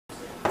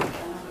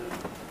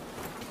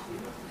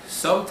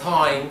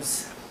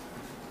sometimes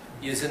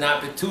is an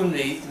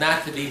opportunity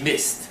not to be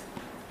missed.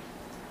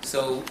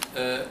 So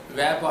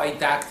Rabbi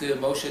Dr.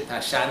 Moshe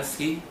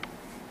Tarshansky,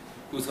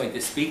 who's going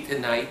to speak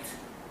tonight,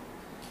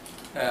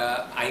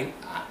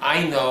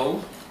 I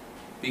know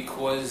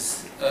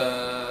because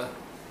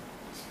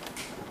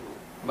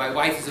my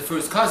wife is a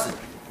first cousin.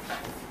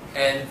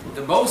 And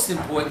the most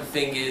important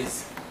thing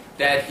is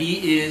that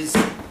he is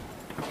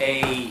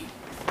a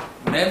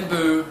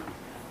member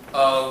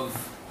of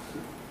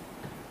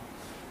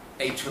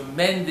a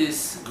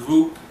tremendous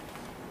group,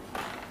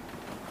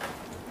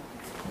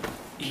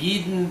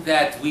 Yidden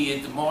that we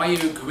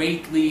admire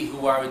greatly,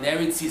 who are in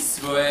Eretz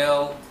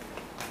Yisrael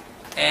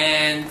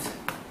and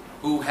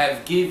who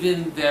have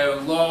given their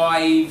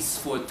lives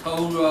for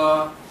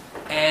Torah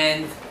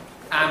and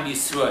Am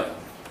Yisrael.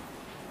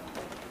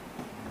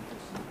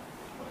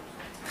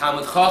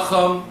 Talmud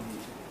Chacham,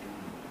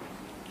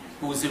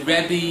 who is a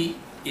Rebbe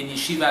in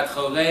Yeshivat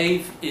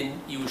Horeb in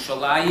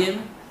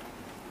Yerushalayim,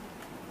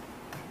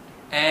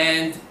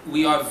 and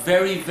we are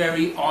very,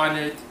 very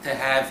honored to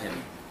have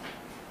him.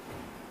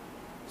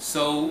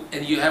 So,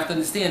 and you have to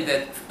understand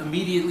that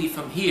immediately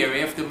from here,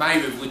 after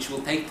Ma'ariv, which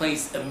will take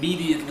place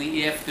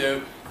immediately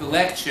after the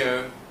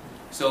lecture,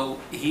 so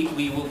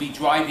we will be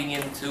driving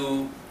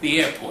into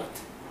the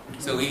airport.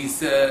 So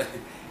there's a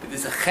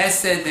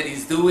chesed that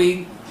he's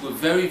doing. We're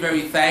very,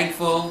 very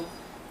thankful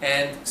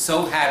and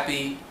so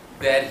happy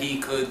that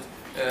he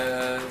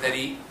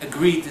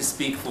agreed to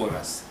speak for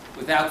us.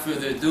 Without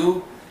further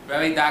ado,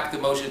 Rabbi Dr.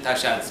 Moshe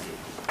Tarshansky.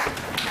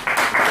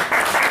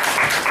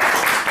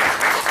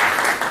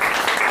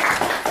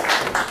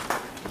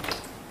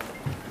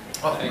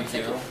 Oh, thank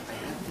you.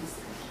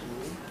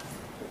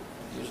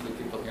 Usually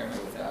people hear me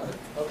without it.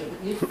 Okay,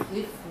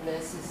 if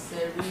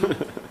necessary,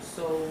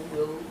 so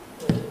we'll.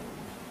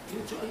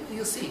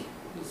 You'll see.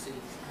 You'll see.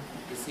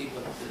 You'll see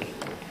what.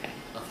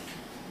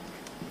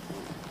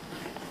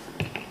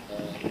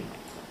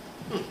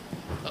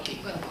 Okay,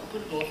 well, I'll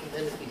put it off and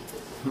then it'll be.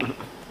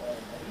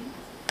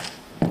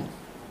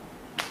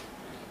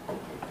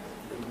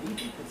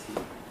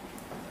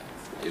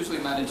 I usually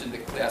manage in the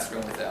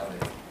classroom without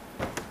it.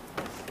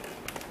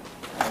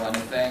 I want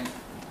to thank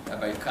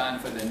Rabbi Khan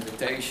for the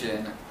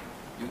invitation.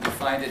 You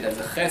defined it as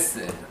a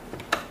chesed.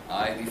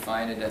 I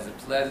define it as a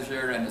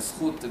pleasure and a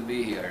zchut to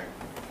be here.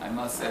 I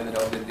must say that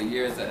over the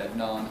years that I've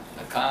known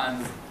the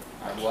Khans,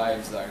 our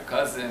wives, our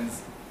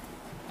cousins,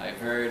 I've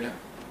heard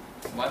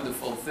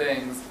wonderful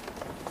things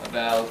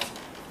about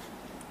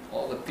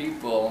all the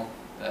people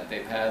that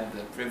they've had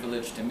the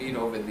privilege to meet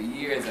over the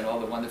years and all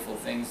the wonderful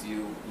things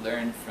you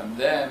learned from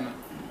them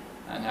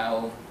and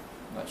how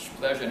much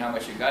pleasure and how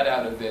much you got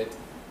out of it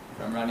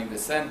from running the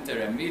center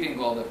and meeting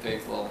all the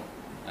people.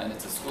 And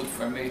it's a zchut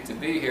for me to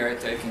be here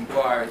taking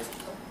part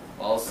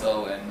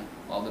also in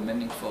all the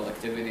meaningful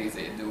activities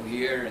that you do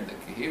here in the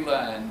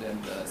Kehila and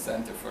in the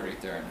Center for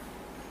Return.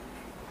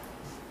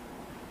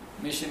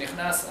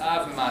 Mishenichnas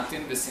Av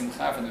Matin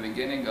B'Simcha, from the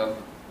beginning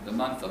of the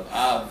month of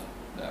Av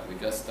that we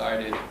just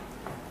started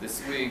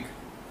this week,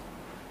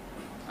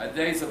 are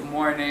days of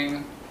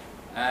mourning,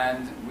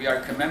 and we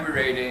are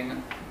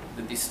commemorating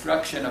the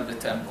destruction of the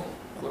temple,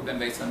 Horeb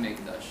Beis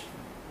HaMikdash.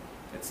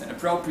 It's an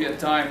appropriate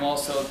time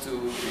also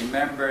to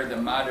remember the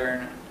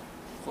modern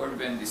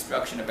Horeb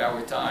destruction of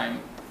our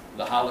time,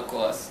 the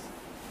Holocaust,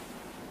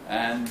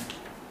 and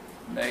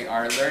may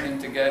our learning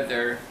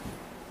together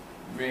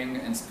bring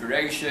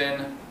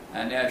inspiration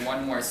and add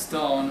one more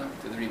stone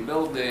to the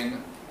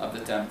rebuilding of the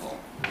temple.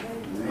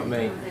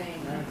 Amen.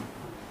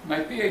 My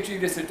PhD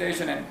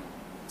dissertation, and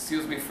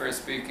excuse me for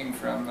speaking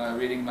from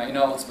reading my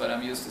notes, but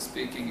I'm used to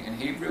speaking in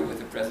Hebrew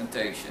with a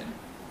presentation.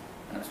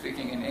 And I'm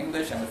speaking in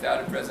English and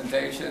without a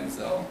presentation,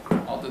 so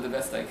I'll do the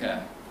best I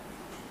can.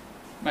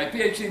 My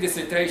PhD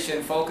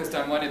dissertation focused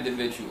on one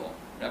individual,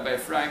 Rabbi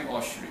Ephraim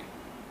Oshry.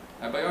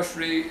 Rabbi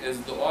Oshry is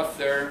the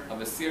author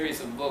of a series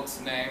of books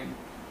named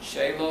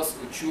Shelos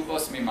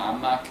Uchuvos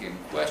Mima'amakim,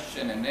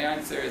 question and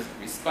answers,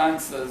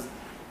 responses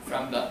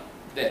from the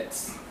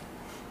depths.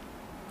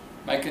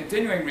 My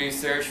continuing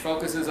research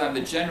focuses on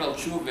the general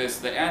chuvas,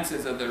 the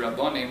answers of the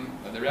Rabbonim,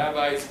 or the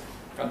rabbis,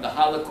 from the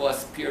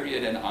Holocaust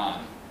period and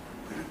on,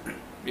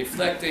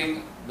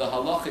 reflecting the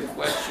halachic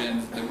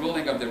questions, the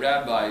ruling of the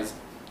rabbis,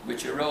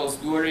 which arose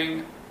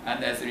during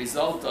and as a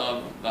result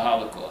of the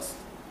Holocaust.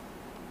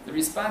 The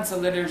Responsa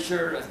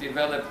literature has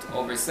developed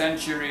over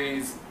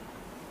centuries.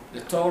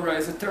 The Torah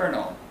is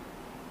eternal,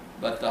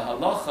 but the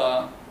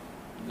halacha,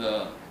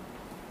 the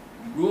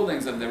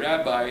rulings of the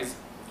rabbis,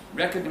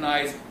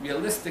 recognize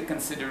realistic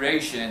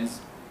considerations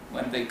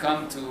when they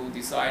come to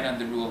decide on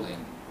the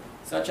ruling,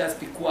 such as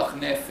pikuach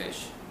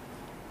nefesh,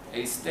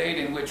 a state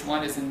in which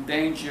one is in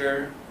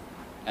danger,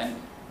 and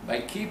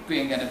by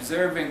keeping and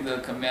observing the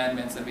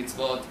commandments of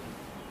mitzvot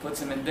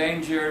puts him in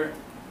danger,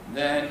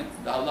 then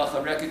the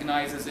halacha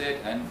recognizes it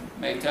and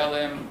may tell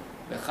him,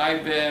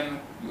 "V'chaybim,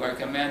 you are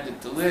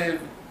commanded to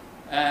live,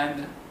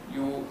 and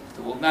it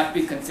will not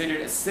be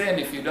considered a sin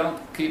if you don't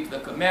keep the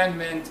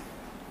commandment,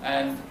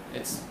 and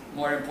it's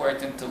more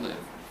important to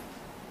live."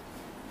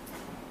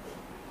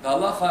 The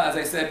halacha, as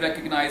I said,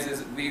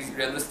 recognizes these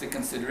realistic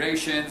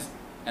considerations,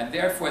 and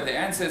therefore the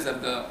answers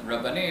of the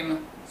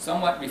Rabbanim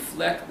somewhat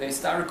reflect the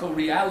historical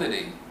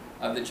reality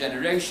of the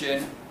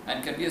generation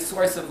and can be a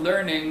source of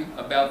learning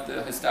about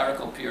the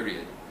historical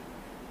period.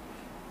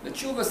 The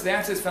tshuvos, the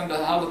answers from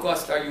the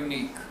Holocaust, are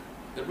unique.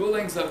 The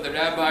rulings of the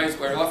rabbis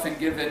were often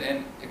given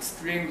in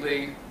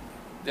extremely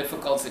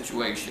difficult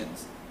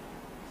situations.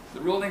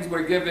 The rulings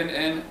were given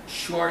in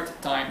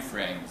short time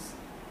frames,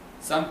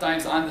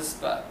 sometimes on the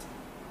spot.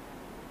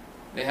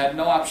 They had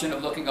no option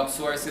of looking up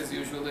sources,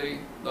 usually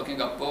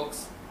looking up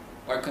books,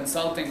 or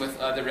consulting with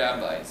other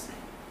rabbis.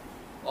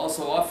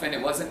 Also, often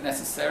it wasn't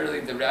necessarily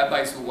the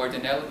rabbis who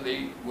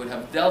ordinarily would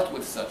have dealt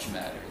with such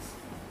matters.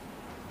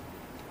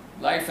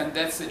 Life and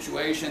death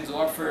situations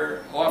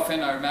often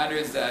are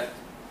matters that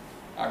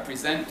are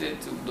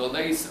presented to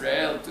Gdolei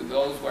Israel, to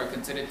those who are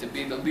considered to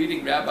be the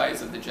leading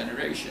rabbis of the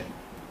generation.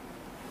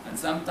 And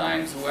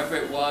sometimes whoever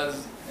it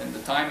was in the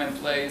time and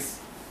place,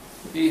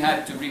 he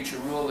had to reach a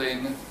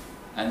ruling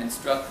and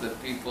instruct the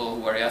people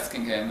who are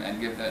asking him and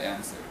give the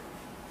answer.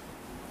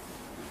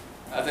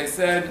 As I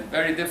said,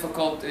 very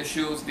difficult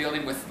issues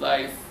dealing with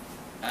life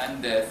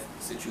and death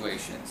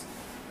situations.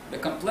 The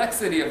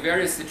complexity of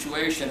various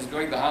situations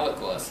during the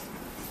Holocaust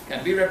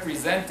can be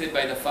represented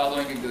by the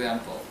following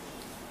example.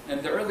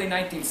 In the early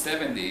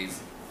 1970s,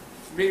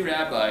 3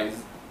 rabbis,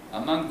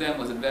 among them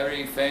was a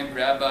very famed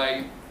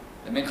rabbi,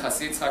 the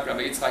Minchas Yitzchak,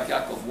 Rabbi Yitzchak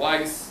Yaakov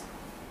Weiss.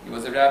 He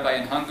was a rabbi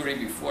in Hungary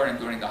before and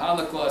during the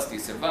Holocaust. He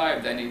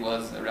survived, then he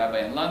was a rabbi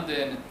in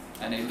London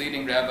and a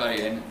leading rabbi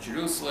in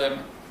Jerusalem.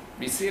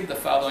 Received the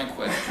following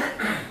question.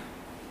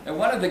 In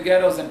one of the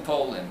ghettos in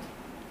Poland,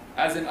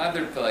 as in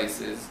other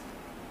places,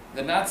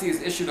 the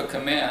Nazis issued a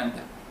command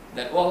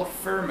that all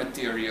fur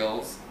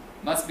materials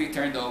must be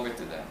turned over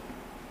to them.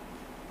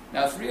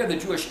 Now, 3 of the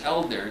Jewish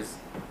elders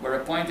were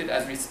appointed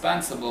as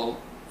responsible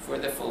for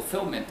the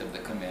fulfillment of the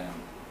command,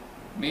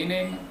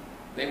 meaning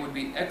they would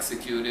be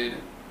executed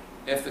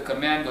if the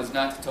command was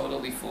not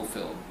totally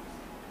fulfilled.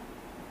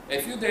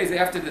 A few days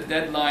after the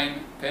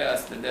deadline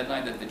passed, the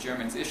deadline that the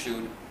Germans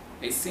issued,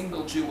 a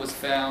single Jew was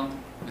found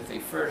with a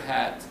fur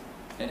hat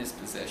in his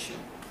possession.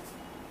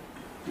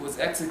 He was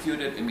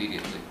executed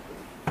immediately.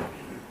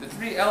 The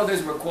 3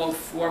 elders were called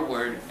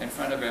forward in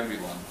front of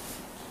everyone.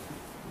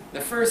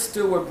 The first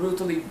 2 were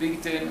brutally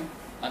beaten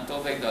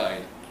until they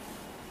died.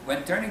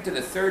 When turning to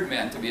the 3rd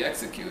man to be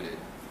executed,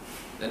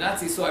 the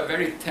Nazis saw a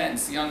very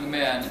tense young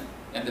man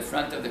in the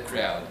front of the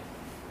crowd.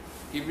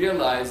 He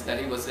realized that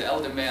he was the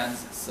elder man's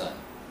son.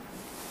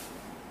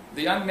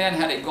 The young man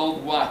had a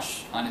gold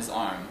watch on his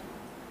arm,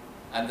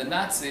 and the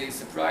Nazi,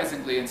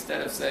 surprisingly,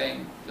 instead of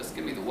saying, "Just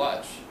give me the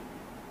watch,"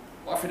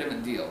 offered him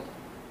a deal.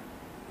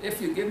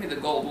 "If you give me the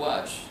gold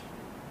watch,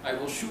 I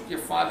will shoot your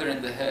father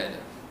in the head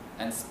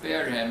and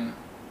spare him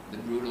the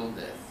brutal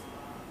death."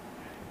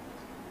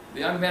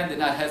 The young man did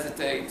not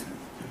hesitate,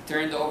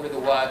 turned over the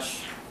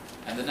watch,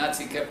 and the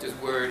Nazi kept his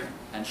word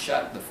and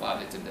shot the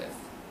father to death.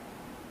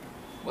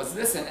 Was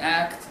this an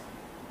act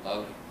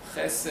of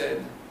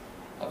chesed,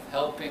 of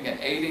helping and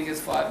aiding his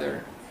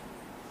father,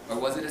 or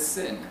was it a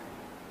sin,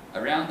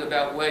 a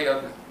roundabout way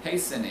of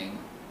hastening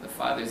the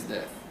father's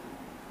death?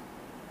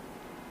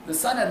 The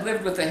son had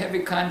lived with a heavy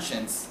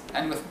conscience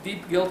and with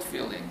deep guilt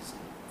feelings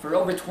for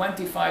over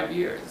 25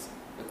 years.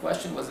 The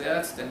question was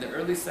asked in the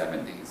early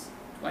 70s,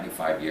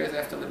 25 years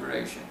after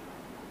liberation.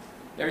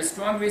 There is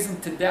strong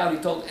reason to doubt he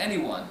told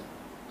anyone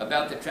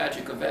about the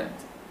tragic event.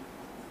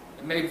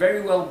 It may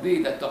very well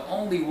be that the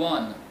only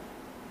one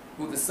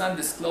who the son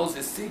disclosed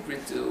his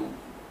secret to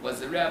was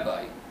the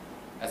rabbi,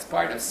 as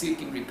part of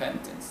seeking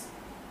repentance.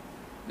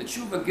 The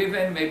tshuva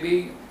given may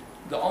be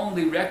the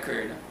only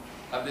record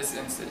of this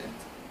incident.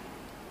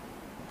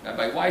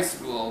 Rabbi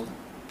Weiss ruled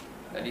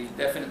that he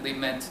definitely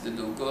meant to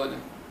do good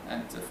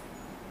and to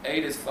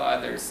aid his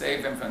father,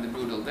 save him from the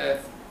brutal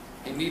death.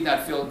 He need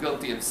not feel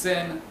guilty of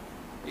sin.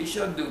 He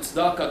should do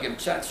tzedakah, give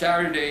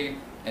charity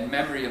in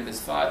memory of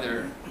his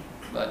father,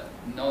 but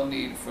no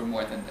need for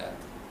more than that.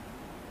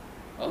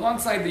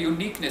 Alongside the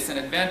uniqueness and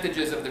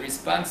advantages of the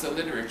Responsa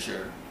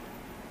literature,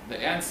 the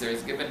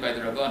answers given by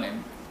the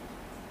Rabbanim,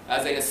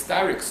 as a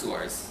historic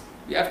source,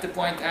 we have to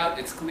point out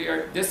its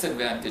clear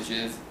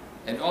disadvantages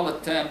in all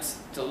attempts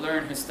to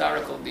learn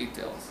historical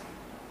details.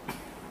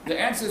 The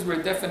answers were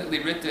definitely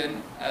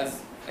written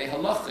as a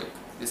halachic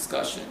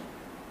discussion,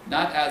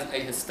 not as a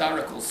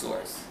historical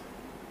source.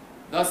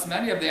 Thus,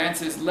 many of the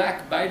answers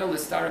lack vital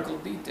historical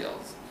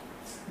details,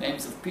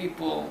 names of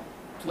people,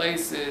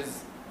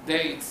 places,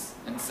 dates,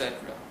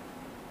 etc.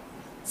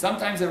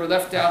 Sometimes they were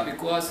left out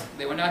because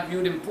they were not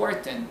viewed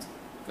important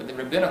for the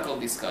rabbinical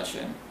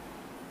discussion,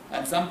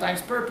 and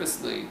sometimes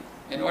purposely,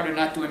 in order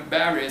not to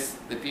embarrass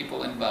the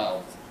people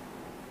involved.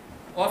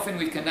 Often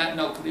we cannot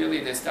know clearly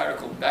the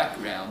historical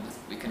background,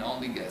 we can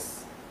only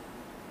guess.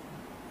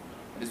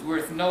 It is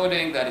worth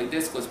noting that a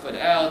disc was put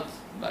out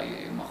by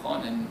a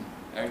machon in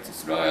Eretz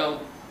Yisrael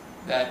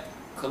that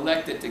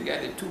collected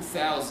together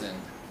 2,000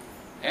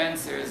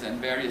 answers and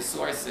various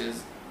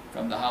sources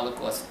from the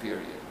Holocaust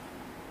period.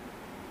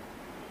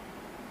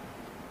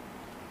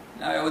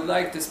 Now I would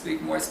like to speak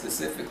more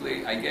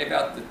specifically. I gave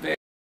out the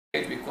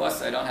page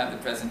because I don't have the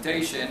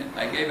presentation.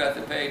 I gave out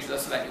the page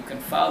just so that you can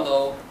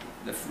follow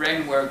the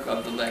framework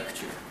of the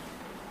lecture.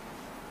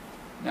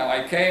 Now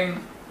I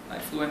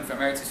flew in from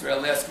Eretz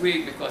Israel last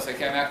week because I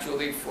came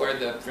actually for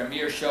the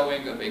premiere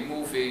showing of a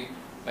movie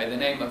by the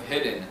name of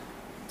Hidden,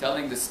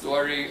 telling the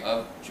story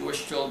of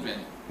Jewish children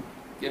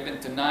given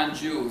to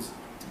non-Jews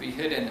to be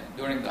hidden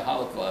during the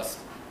Holocaust.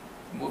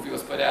 The movie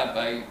was put out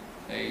by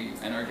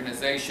an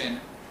organization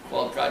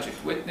called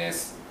Project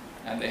Witness,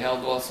 and they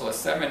held also a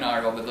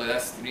seminar over the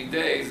last 3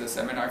 days, a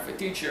seminar for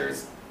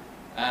teachers,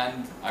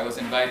 and I was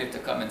invited to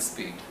come and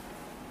speak.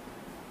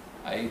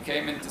 I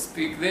came in to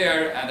speak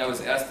there, and I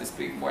was asked to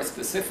speak more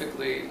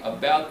specifically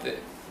about the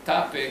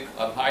topic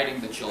of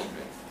hiding the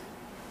children.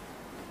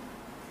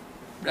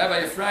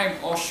 Rabbi Ephraim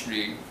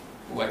Oshry,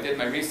 who I did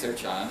my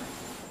research on,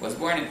 was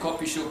born in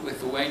Kopishuk,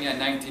 Lithuania in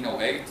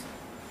 1908,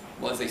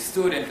 was a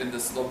student in the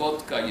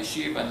Slobodka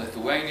Yeshiva in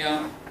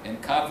Lithuania, in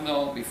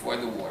Kovno before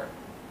the war.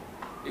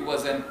 He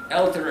was an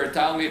elder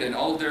Talmud,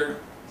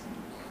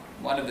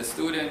 one of the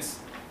students,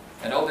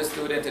 an older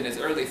student in his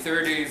early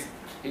 30s.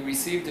 He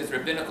received his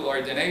rabbinical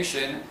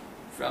ordination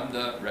from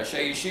the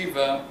Rashi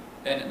Yeshiva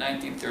in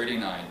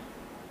 1939.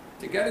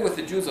 Together with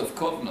the Jews of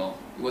Kovno,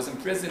 he was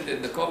imprisoned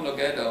in the Kovno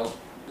Ghetto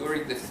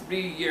during the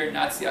 3-year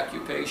Nazi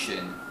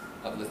occupation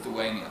of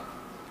Lithuania,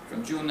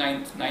 from June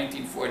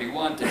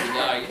 1941 to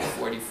July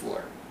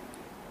 1944.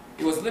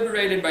 He was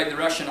liberated by the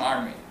Russian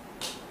army.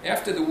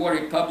 After the war,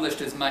 he published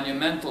his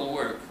monumental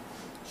work,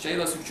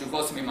 Shelos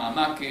Utshuvos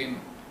Mima'amakim,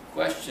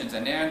 Questions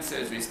and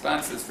Answers,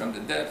 Responses from the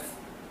Depth,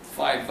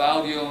 5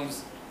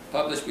 volumes,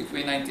 published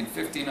between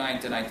 1959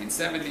 to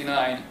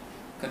 1979,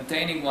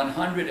 containing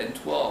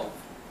 112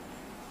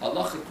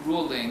 halachic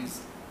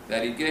rulings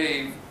that he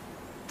gave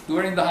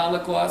during the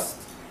Holocaust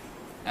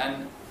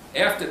and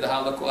after the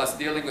Holocaust,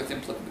 dealing with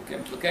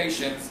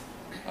implications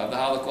of the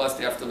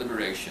Holocaust after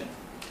liberation.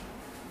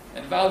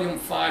 In volume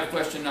 5,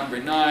 question number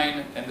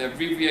 9, and the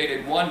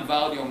abbreviated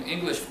 1-volume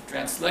English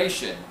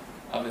translation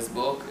of his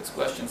book, it's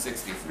question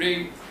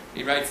 63,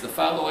 he writes the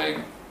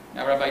following.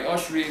 Now, Rabbi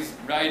Oshry's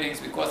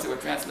writings, because they were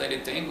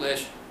translated to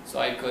English, so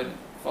I could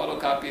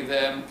photocopy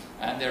them,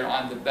 and they're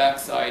on the back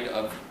side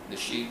of the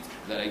sheet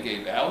that I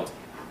gave out.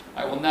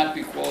 I will not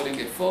be quoting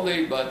it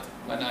fully, but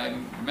when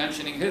I'm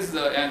mentioning his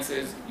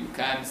answers, you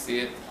can see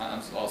it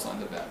also on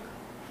the back.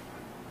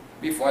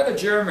 Before the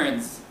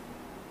Germans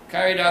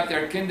carried out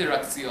their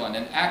Kinderaktion,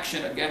 an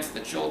action against the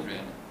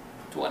children,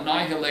 to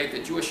annihilate the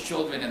Jewish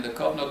children in the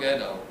Kovno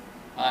Ghetto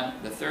on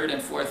the 3rd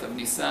and 4th of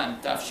Nisan,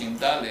 Tafshin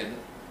Dalid,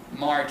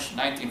 March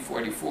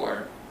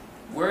 1944,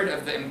 word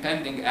of the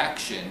impending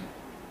action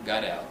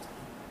got out.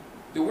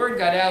 The word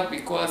got out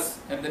because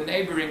in the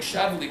neighboring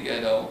Shavli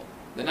Ghetto,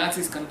 the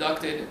Nazis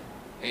conducted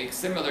a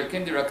similar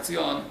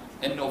Kinderaktion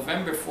in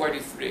November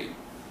 43.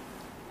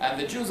 And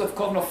the Jews of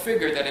Kovno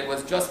figured that it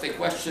was just a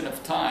question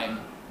of time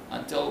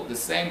until the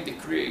same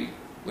decree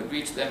would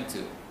reach them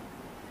too.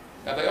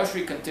 Rabbi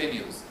Oshry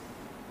continues,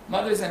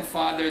 mothers and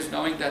fathers,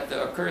 knowing that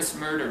the accursed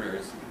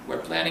murderers were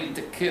planning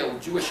to kill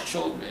Jewish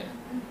children,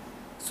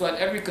 sought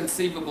every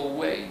conceivable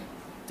way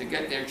to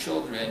get their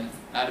children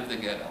out of the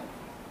ghetto.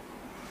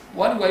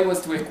 One way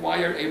was to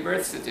acquire a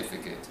birth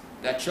certificate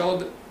that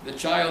showed the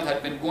child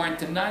had been born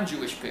to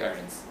non-Jewish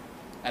parents,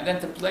 and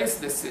then to place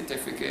this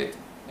certificate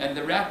and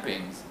the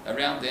wrappings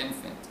around the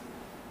infant.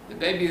 The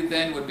baby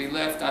then would be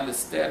left on the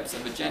steps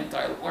of a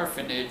Gentile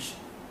orphanage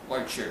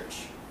or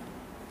church.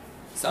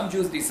 Some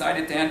Jews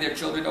decided to hand their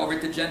children over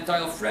to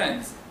Gentile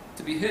friends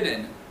to be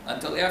hidden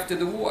until after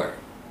the war,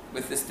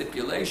 with the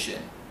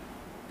stipulation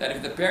that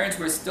if the parents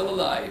were still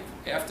alive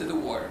after the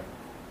war,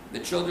 the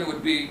children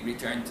would be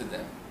returned to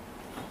them.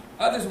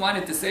 Others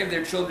wanted to save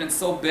their children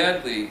so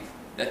badly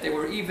that they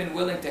were even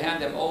willing to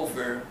hand them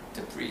over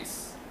to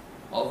priests,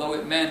 although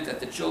it meant that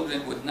the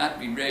children would not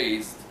be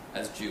raised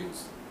as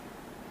Jews.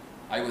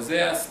 I was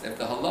asked if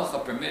the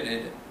halacha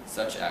permitted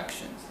such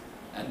actions.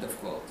 End of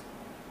quote.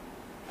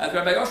 As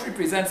Rabbi Oshry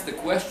presents the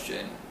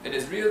question, it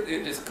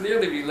is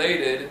clearly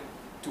related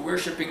to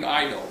worshipping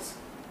idols,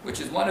 which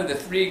is one of the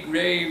 3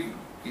 grave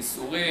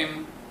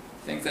isurim,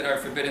 things that are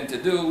forbidden to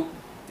do,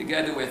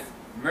 together with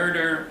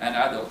murder and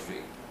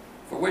adultery,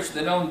 for which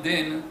the known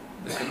din,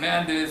 the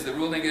command is, the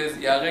ruling is,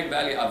 Yareg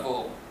Bali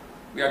Avo.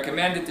 We are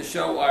commanded to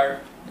show our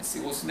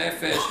mesirus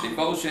nefesh,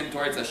 devotion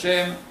towards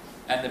Hashem,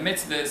 and the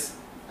mitzvahs,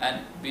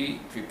 and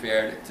be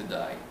prepared to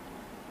die.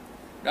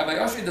 Rabbi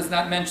Oshry does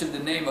not mention the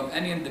name of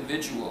any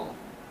individual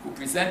who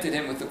presented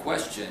him with the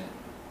question,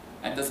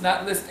 and does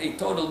not list a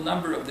total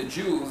number of the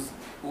Jews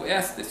who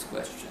asked this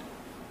question.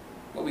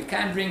 But we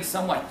can bring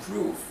somewhat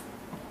proof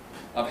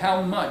of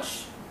how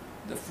much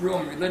the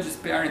frum religious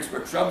parents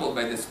were troubled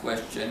by this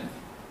question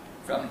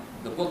from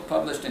the book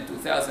published in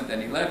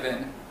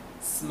 2011,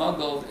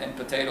 Smuggled in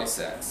Potato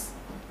Sacks.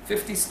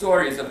 50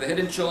 stories of the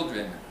hidden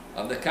children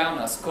of the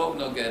Kaunas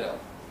Kovno Ghetto.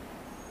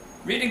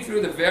 Reading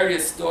through the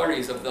various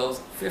stories of those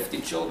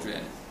 50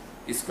 children,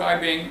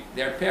 describing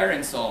their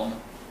parents'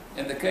 home,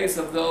 in the case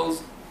of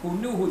those who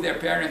knew who their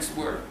parents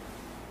were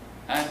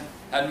and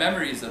had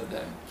memories of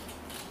them,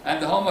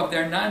 and the home of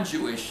their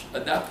non-Jewish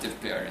adoptive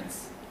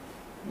parents,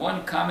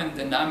 one common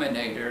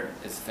denominator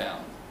is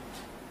found.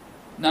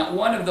 Not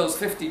one of those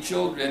 50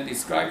 children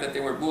described that they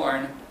were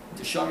born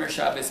to Shomer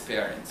Shabbos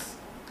parents.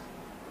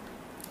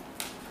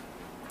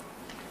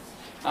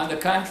 On the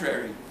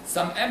contrary,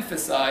 some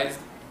emphasized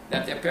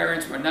that their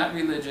parents were not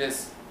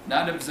religious,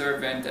 not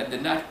observant, and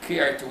did not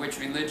care to which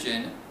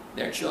religion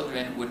their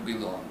children would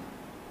belong.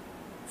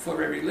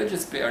 For a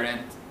religious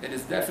parent, it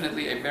is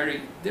definitely a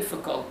very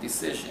difficult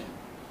decision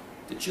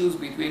to choose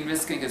between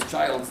risking his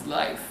child's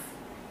life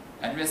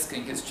and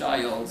risking his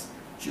child's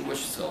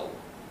Jewish soul.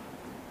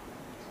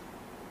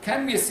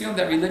 Can we assume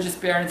that religious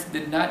parents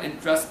did not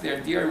entrust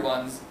their dear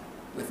ones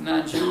with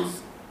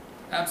non-Jews?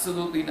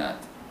 Absolutely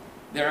not.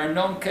 There are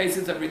known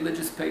cases of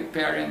religious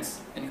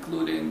parents,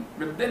 including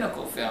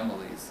rabbinical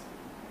families,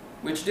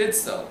 which did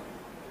so.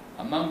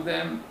 Among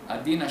them,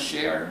 Adina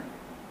Sher,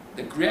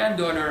 the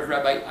granddaughter of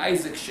Rabbi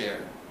Isaac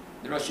Sher,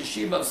 the Rosh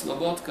Yeshiva of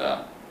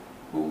Slobodka,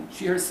 who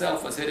she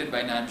herself was hidden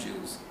by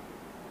non-Jews.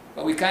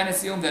 But we can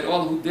assume that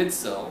all who did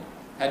so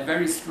had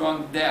very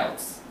strong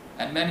doubts,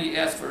 and many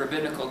asked for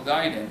rabbinical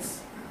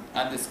guidance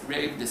on this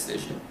grave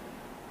decision.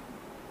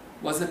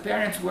 Was the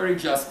parents' worry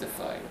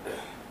justified?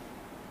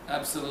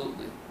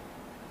 Absolutely.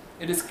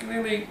 It is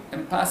clearly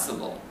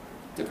impossible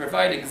to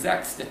provide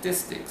exact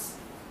statistics,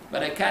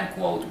 but I can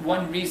quote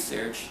one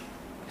research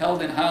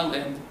held in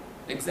Holland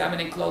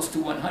examining close to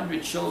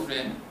 100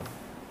 children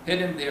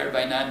hidden there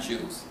by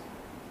non-Jews.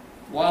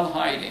 While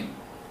hiding,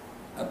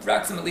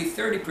 approximately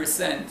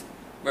 30%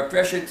 were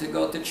pressured to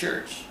go to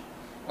church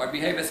or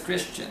behave as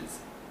Christians,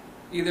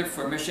 either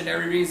for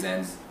missionary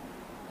reasons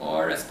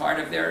or as part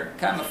of their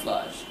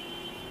camouflage.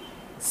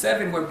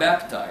 7 were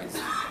baptized.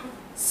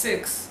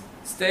 6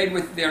 stayed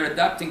with their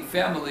adopting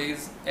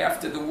families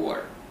after the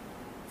war,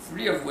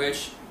 3 of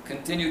which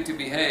continued to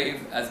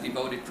behave as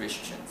devoted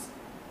Christians.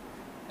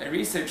 A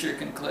researcher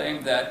can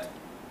claim that,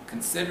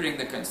 considering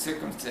the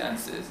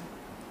circumstances,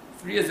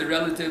 3 is a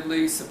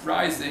relatively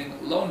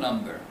surprising low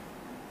number,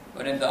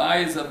 but in the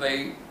eyes of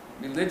a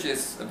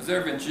religious,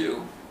 observant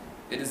Jew,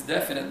 it is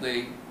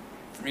definitely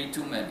 3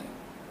 too many.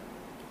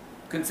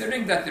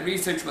 Considering that the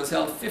research was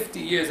held 50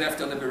 years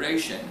after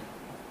liberation,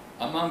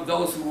 among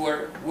those who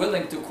were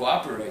willing to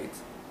cooperate,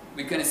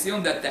 we can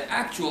assume that the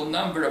actual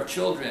number of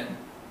children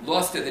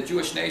lost to the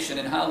Jewish nation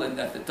in Holland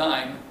at the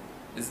time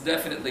is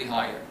definitely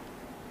higher.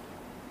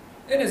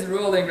 In his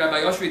ruling,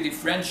 Rabbi Oshry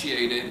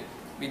differentiated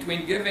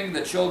between giving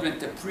the children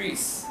to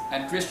priests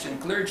and Christian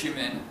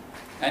clergymen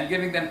and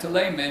giving them to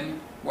laymen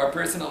who are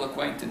personal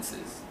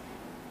acquaintances.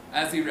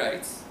 As he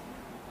writes,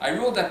 I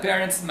ruled that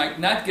parents might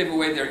not give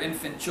away their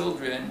infant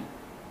children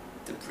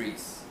to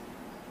priests.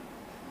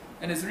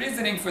 In his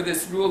reasoning for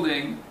this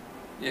ruling,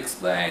 he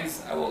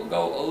explains, I will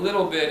go a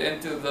little bit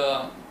into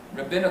the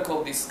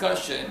rabbinical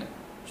discussion,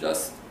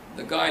 just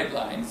the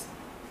guidelines.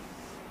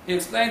 He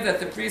explains that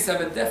the priests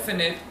have a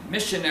definite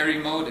missionary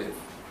motive,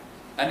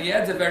 and he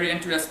adds a very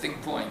interesting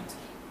point.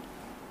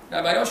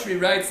 Rabbi Oshry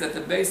writes that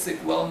the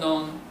basic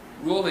well-known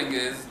ruling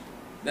is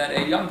that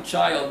a young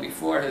child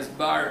before his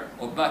bar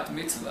or bat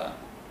mitzvah,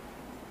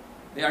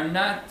 they are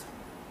not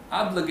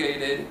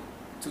obligated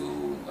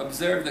to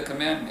observe the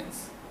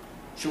commandments.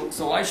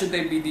 So why should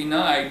they be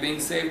denied being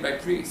saved by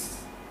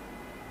priests?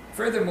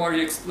 Furthermore,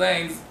 he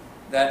explains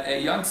that a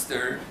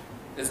youngster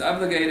is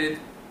obligated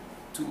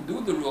to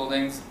do the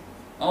rulings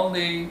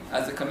only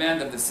as a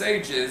command of the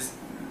sages,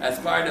 as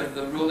part of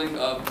the ruling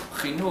of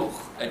chinuch,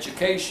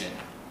 education.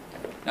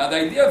 Now, the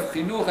idea of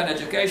chinuch and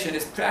education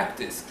is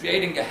practice,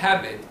 creating a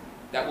habit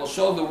that will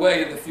show the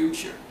way in the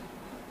future.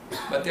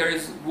 But there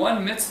is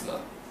one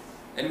mitzvah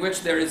in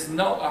which there is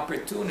no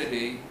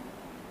opportunity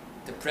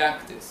to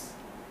practice,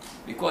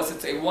 because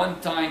it's a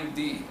one-time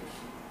deed.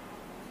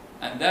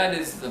 And that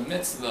is the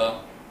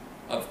mitzvah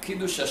of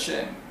Kiddush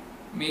Hashem,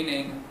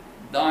 meaning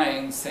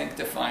dying,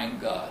 sanctifying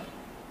God.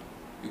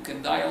 You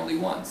can die only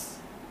once.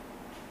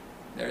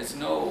 There is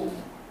no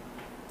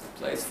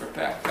place for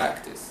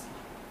practice.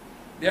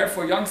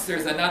 Therefore,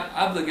 youngsters are not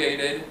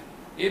obligated,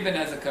 even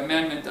as a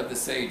commandment of the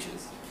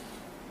sages.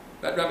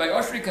 But Rabbi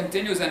Oshry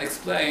continues and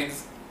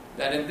explains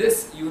that in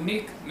this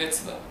unique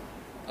mitzvah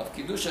of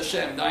Kiddush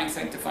Hashem, dying,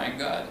 sanctifying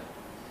God,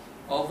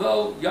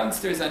 although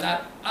youngsters are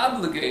not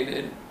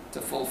obligated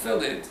to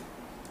fulfill it,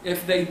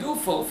 if they do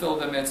fulfill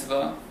the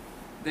mitzvah,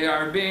 they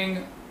are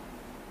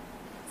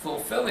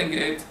fulfilling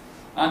it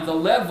on the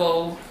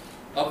level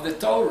of the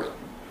Torah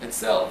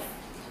itself.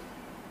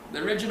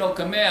 The original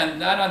command,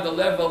 not on the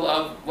level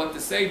of what the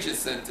sages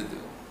said to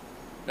do.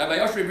 Rabbi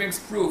Oshry brings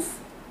proof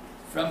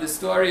from the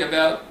story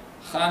about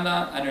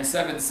Hannah and her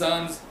 7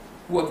 sons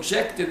who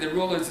objected the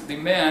ruler's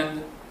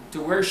demand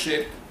to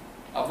worship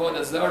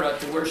Avodah Zarah,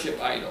 to worship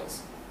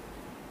idols.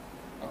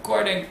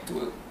 According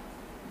to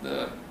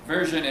the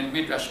version in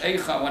Midrash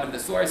Eicha, one of the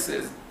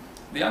sources,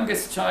 the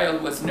youngest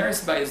child was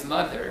nursed by his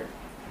mother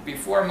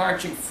before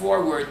marching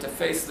forward to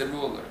face the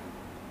ruler.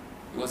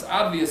 He was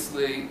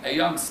obviously a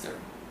youngster.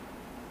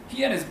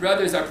 He and his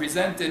brothers are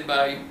presented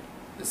by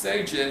the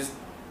sages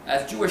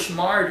as Jewish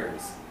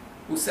martyrs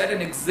who set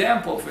an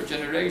example for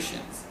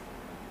generations.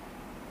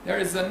 There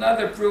is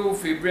another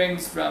proof he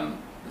brings from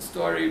the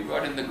story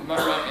brought in the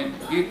Gemara in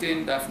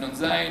Gittin, Daf Nun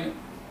Zayin,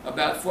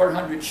 about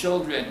 400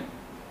 children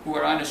who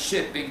were on a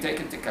ship being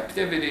taken to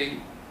captivity,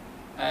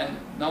 and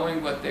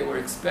knowing what they were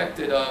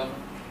expected of,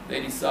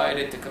 they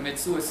decided to commit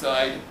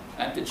suicide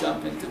and to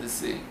jump into the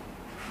sea.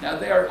 Now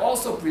they are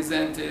also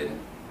presented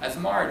as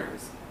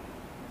martyrs.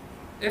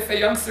 If a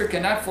youngster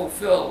cannot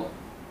fulfill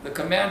the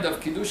command of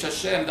Kiddush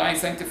Hashem, dying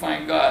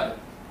sanctifying God,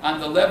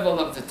 on the level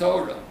of the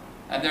Torah,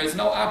 and there is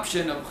no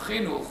option of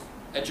chinuch,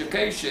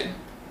 education,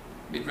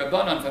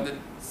 midrabanan,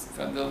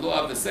 from the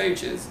law of the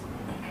sages,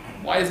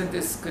 why isn't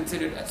this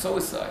considered a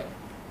suicide?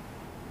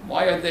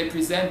 Why are they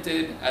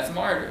presented as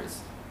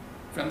martyrs?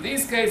 From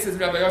these cases,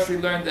 Rabbi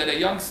Oshry learned that a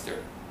youngster,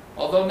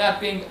 although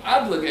not being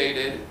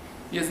obligated,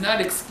 he is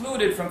not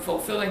excluded from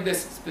fulfilling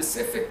this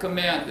specific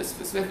command, this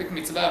specific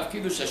mitzvah of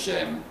Kiddush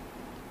Hashem,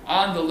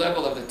 on the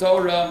level of the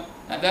Torah,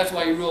 and that's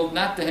why he ruled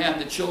not to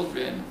hand the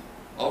children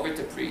over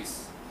to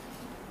priests.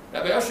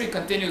 Rabbi Oshry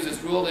continues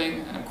his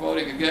ruling, and I'm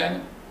quoting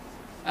again,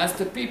 as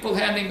to people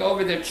handing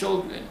over their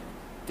children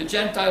to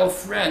Gentile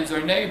friends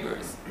or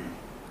neighbors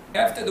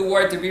after the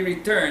war to be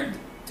returned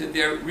to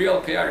their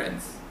real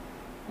parents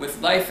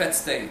with life at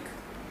stake,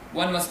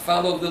 one must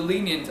follow the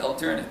lenient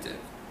alternative.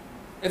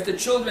 If the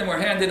children were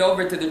handed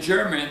over to the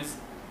Germans,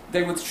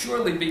 they would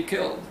surely be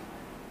killed.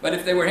 But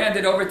if they were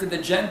handed over to the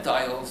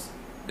Gentiles,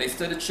 they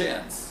stood a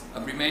chance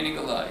of remaining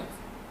alive.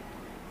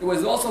 It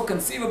was also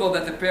conceivable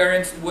that the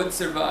parents would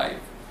survive.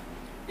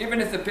 Even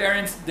if the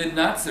parents did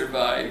not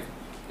survive,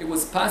 it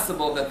was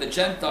possible that the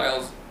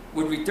Gentiles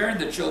would return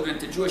the children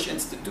to Jewish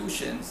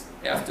institutions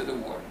after the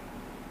war.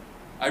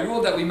 I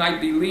ruled that we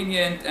might be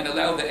lenient and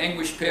allow the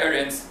anguished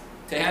parents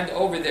to hand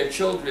over their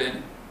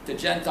children to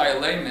Gentile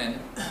laymen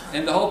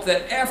in the hope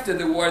that after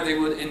the war they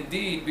would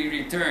indeed be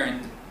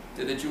returned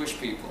to the Jewish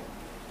people.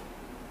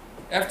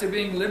 After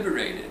being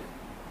liberated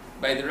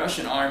by the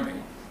Russian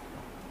army,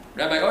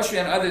 Rabbi Oshry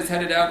and others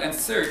headed out and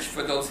searched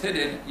for those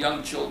hidden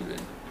young children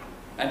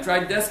and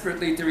tried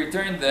desperately to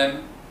return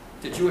them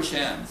to Jewish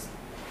hands.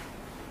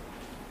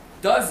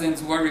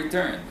 Dozens were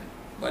returned,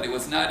 but it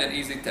was not an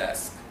easy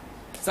task.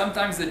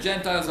 Sometimes the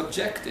Gentiles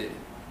objected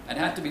and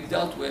had to be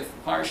dealt with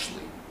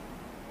harshly.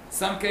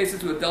 Some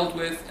cases were dealt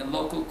with in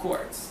local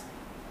courts,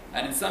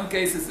 and in some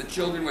cases the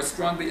children were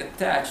strongly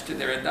attached to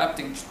their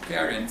adopting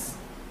parents,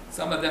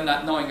 some of them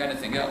not knowing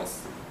anything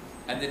else,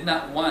 and did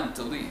not want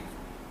to leave.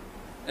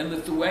 In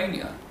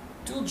Lithuania,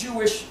 2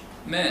 Jewish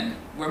men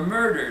were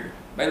murdered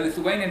by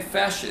Lithuanian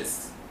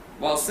fascists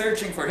while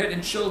searching for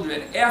hidden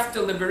children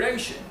after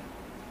liberation.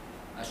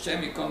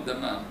 Hashem yikom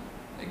damam.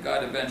 May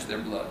God avenge their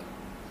blood.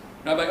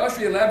 Rabbi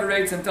Oshry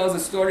elaborates and tells the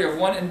story of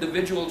one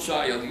individual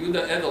child,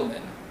 Yuda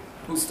Edelman,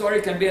 whose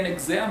story can be an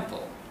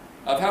example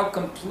of how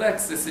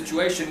complex the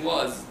situation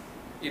was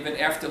even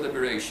after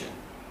liberation.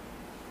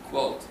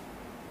 Quote,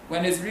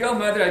 when his real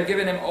mother had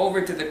given him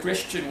over to the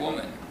Christian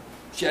woman,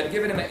 she had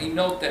given him a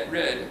note that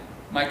read,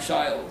 "My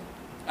child,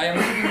 I am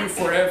leaving you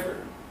forever.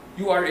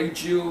 You are a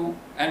Jew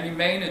and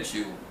remain a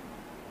Jew.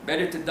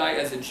 Better to die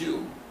as a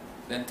Jew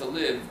than to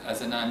live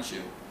as a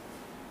non-Jew."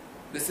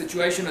 The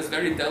situation was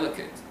very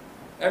delicate.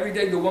 Every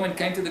day the woman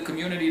came to the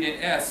community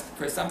and asked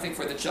for something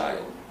for the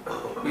child.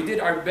 We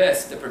did our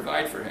best to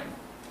provide for him.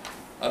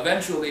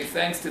 Eventually,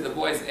 thanks to the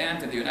boy's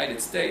aunt in the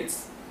United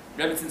States,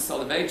 Rebbetzin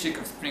Soloveitchik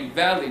of Spring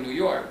Valley, New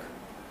York,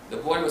 the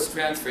boy was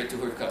transferred to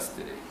her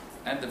custody.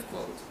 End of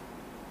quote.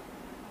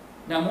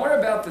 Now, more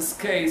about this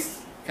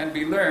case can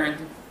be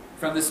learned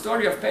from the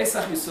story of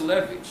Pesach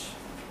Yusulevich,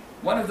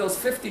 one of those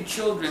 50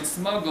 children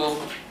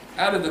smuggled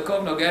out of the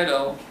Kovno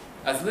Ghetto,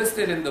 as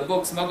listed in the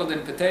book Smuggled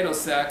in Potato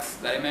Sacks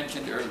that I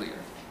mentioned earlier.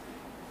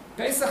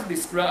 Pesach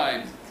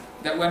described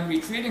that when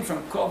retreating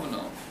from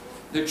Kovno,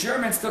 the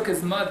Germans took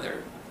his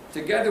mother,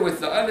 together with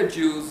the other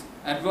Jews,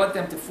 and brought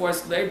them to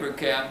forced labor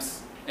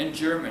camps in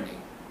Germany.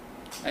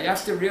 I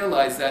have to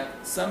realize that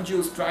some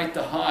Jews tried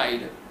to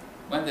hide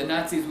when the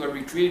Nazis were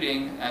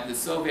retreating and the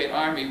Soviet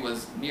army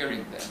was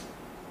nearing them.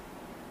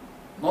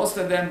 Most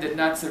of them did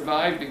not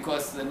survive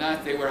because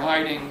they were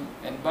hiding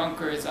in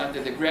bunkers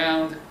under the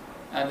ground,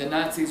 and the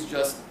Nazis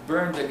just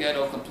burned the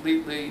ghetto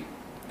completely.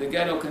 The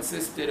ghetto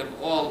consisted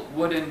of all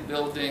wooden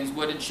buildings,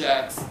 wooden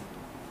shacks,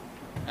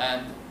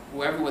 and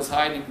whoever was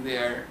hiding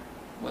there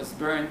was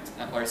burnt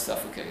or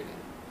suffocated.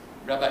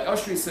 Rabbi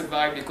Oshry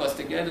survived because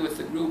together with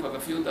a group of a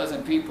few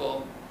dozen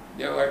people,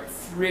 there were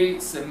 3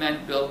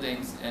 cement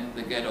buildings in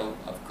the ghetto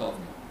of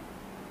Kovno.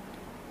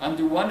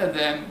 Under one of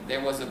them,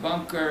 there was a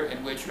bunker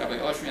in which Rabbi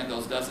Oshry and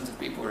those dozens of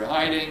people were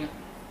hiding.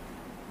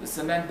 The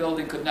cement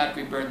building could not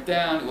be burnt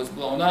down. It was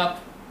blown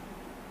up.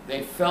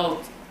 They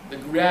felt the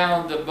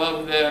ground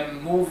above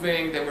them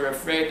moving. They were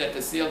afraid that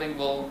the ceiling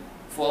will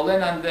fall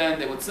in on them.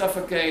 They would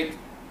suffocate.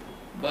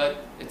 But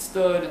it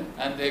stood,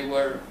 and they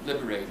were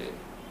liberated.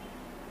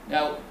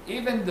 Now,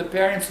 even the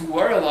parents who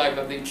were alive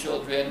of these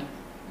children,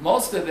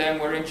 most of them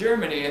were in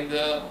Germany in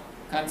the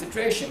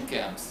concentration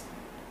camps,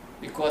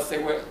 because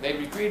they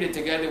retreated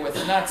together with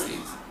the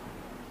Nazis.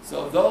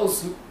 So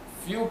those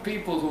few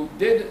people who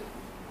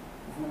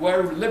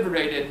were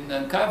liberated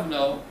in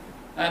Kovno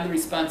and the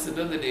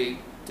responsibility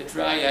to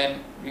try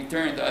and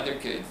return the other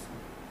kids.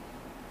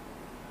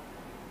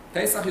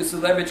 Pesach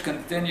Yusulevich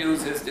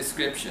continues his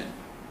description.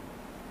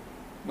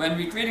 When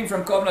retreating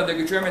from Kovno,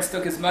 the Germans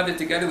took his mother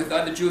together with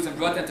other Jews and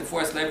brought them to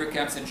forced labor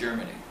camps in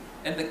Germany.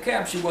 In the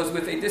camp, she was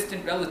with a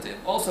distant relative,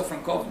 also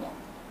from Kovno,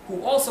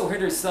 who also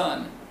hid her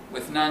son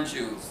with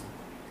non-Jews.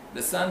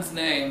 The son's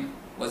name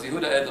was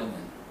Yehuda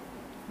Edelman.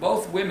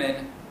 Both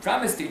women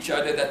promised each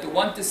other that the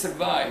one to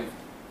survive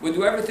would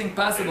do everything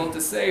possible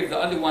to save the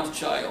other one's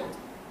child.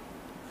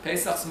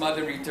 Pesach's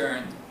mother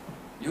returned.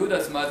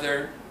 Yehuda's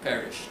mother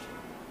perished.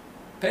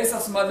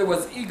 Pesach's mother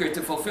was eager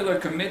to fulfill her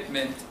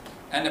commitment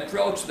and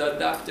approached the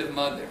adoptive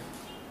mother.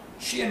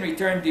 She in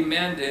return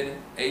demanded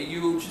a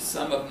huge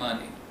sum of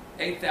money,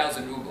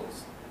 8,000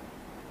 rubles.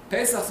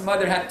 Pesach's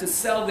mother had to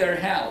sell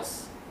their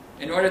house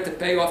in order to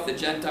pay off the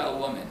Gentile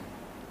woman.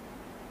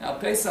 Now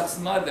Pesach's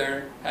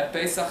mother had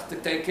Pesach to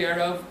take care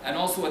of and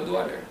also a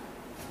daughter.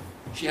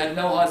 She had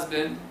no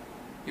husband,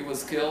 he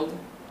was killed.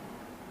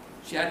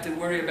 She had to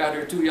worry about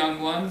her two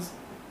young ones,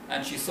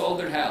 and she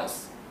sold her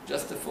house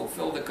just to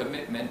fulfill the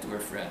commitment to her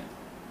friend.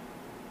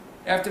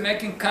 After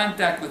making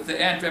contact with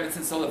the aunt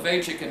Rebbetzin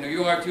Soloveitchik in New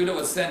York, Yehuda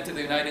was sent to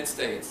the United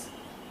States.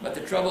 But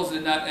the troubles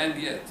did not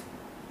end yet.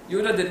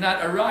 Yehuda did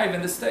not arrive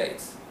in the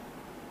States.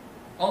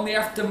 Only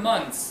after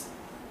months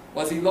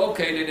was he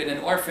located in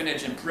an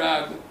orphanage in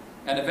Prague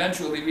and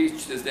eventually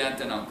reached his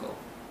aunt and uncle.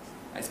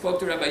 I spoke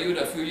to Rabbi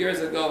Yehuda a few years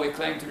ago. He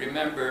claimed to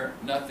remember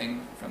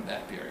nothing from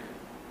that period.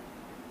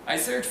 I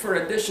searched for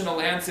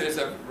additional answers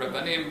of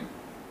Rabbanim,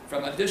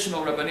 from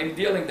additional Rabbanim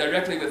dealing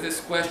directly with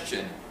this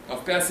question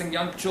of passing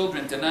young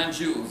children to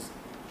non-Jews,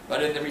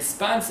 but in the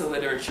Responsa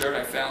literature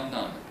I found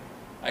none.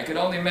 I could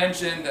only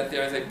mention that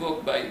there is a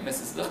book by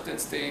Mrs.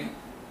 Lichtenstein.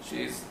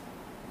 She's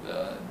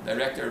the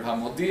director of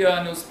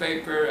Hamodia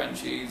newspaper, and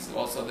she's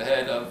also the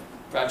head of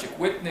Project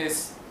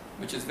Witness,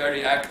 which is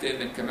very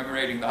active in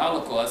commemorating the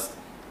Holocaust.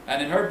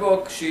 And in her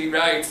book she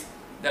writes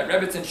that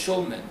Rebbetzin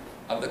Shulman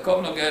of the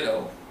Kovno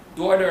Ghetto,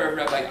 daughter of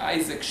Rabbi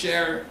Isaac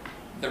Sher,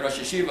 the Rosh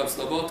Yeshiva of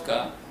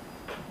Slobodka,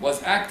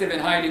 was active in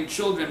hiding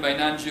children by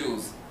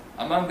non-Jews,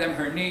 among them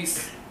her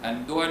niece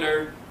and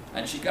daughter,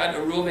 and she got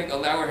a ruling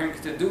allowing her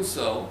to do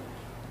so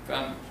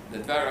from the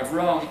Dvar of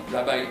Rome,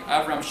 Rabbi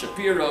Avram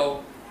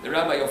Shapiro, the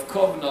rabbi of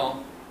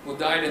Kovno, who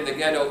died in the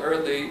ghetto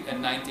early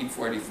in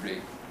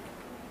 1943.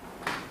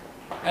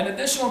 An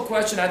additional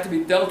question had to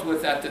be dealt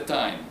with at the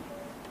time.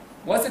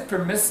 Was it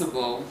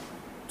permissible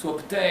to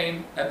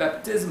obtain a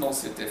baptismal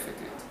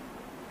certificate?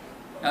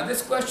 Now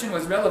this question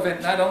was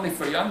relevant not only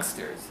for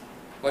youngsters,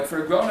 but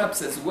for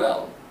grown-ups as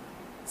well,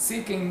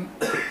 seeking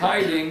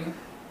hiding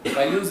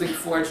by using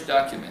forged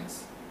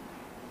documents.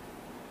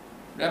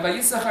 Rabbi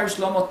Yisachar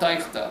Shlomo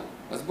Teichtal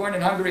was born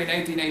in Hungary in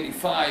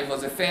 1885,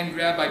 was a famed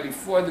rabbi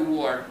before the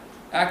war,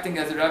 acting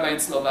as a rabbi in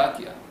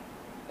Slovakia.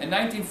 In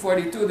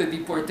 1942, the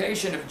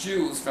deportation of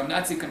Jews from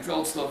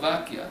Nazi-controlled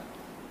Slovakia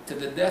to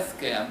the death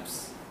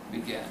camps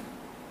began.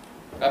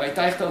 Rabbi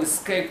Teichtal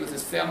escaped with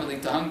his family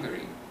to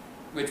Hungary,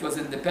 which was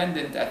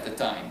independent at the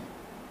time.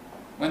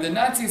 When the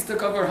Nazis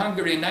took over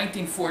Hungary in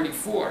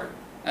 1944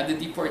 and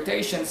the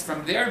deportations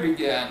from there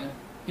began,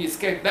 he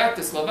escaped back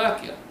to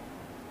Slovakia.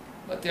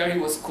 But there he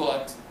was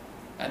caught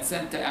and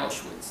sent to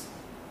Auschwitz.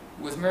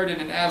 He was murdered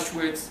in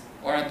Auschwitz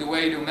or on the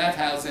way to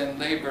Mauthausen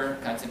labor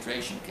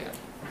concentration camp.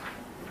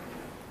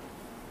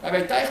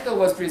 Rabbi Teichtal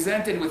was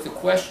presented with the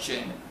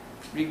question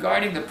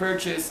regarding the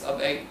purchase of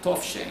a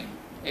tovshein,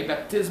 a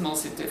baptismal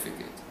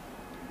certificate,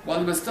 while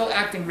he was still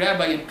acting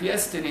rabbi in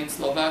Piestin in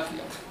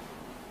Slovakia.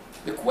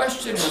 The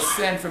question was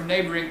sent from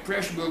neighboring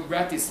Prešburg,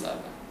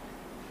 Bratislava.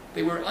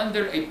 They were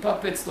under a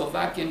puppet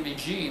Slovakian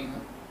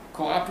regime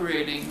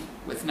cooperating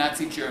with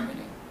Nazi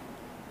Germany.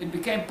 It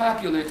became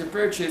popular to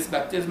purchase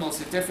baptismal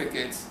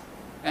certificates,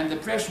 and the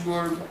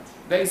Prešburg,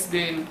 based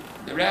in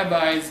the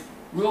rabbis,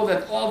 ruled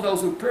that all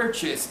those who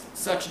purchased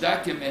such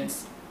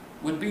documents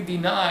would be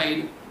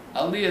denied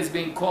aliyahs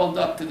being called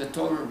up to the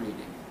Torah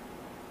reading.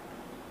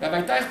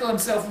 Rabbi Teichtal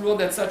himself ruled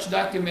that such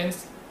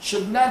documents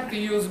should not be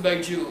used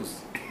by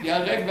Jews.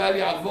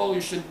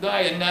 You should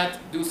die and not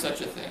do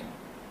such a thing.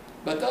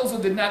 But those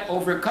who did not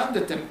overcome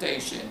the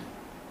temptation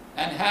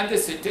and had the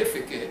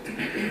certificate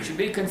should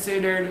be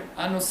considered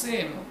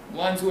anusim,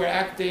 ones who are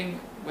acting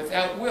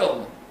without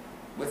will,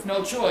 with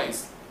no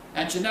choice,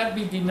 and should not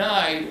be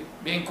denied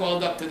being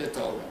called up to the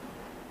Torah.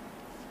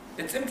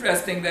 It's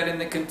interesting that in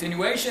the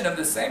continuation of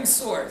the same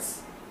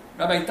source,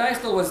 Rabbi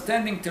Teichtal was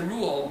tending to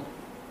rule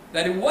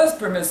that it was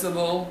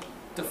permissible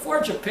to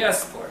forge a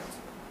passport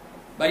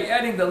by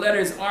adding the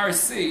letters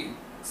RC,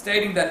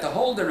 stating that the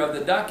holder of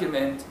the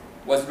document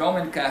was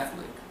Roman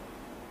Catholic.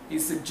 He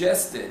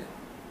suggested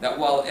that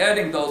while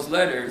adding those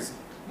letters,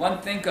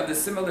 one think of the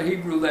similar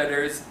Hebrew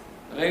letters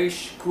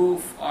Resh,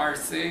 Kuf,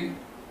 RC,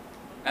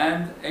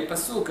 and a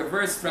pasuk, a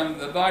verse from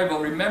the Bible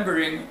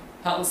remembering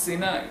Har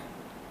Sinai.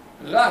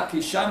 Rak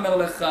hishamer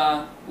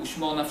lecha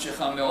ushmor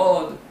nafshecha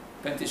meod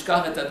pen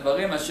tishkach et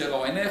hadvarim asher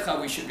ro einecha.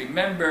 We should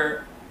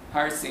remember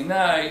Har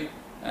Sinai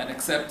and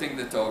accepting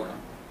the Torah.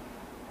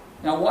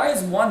 Now, why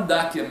is one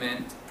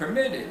document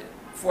permitted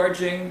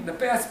forging the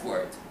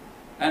passport.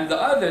 And the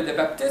other, the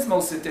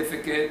baptismal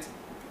certificate,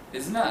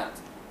 is not.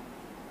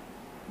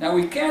 Now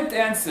we can't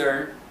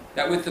answer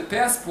that with the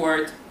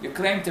passport you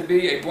claim to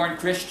be a born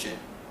Christian,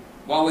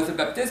 while with the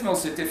baptismal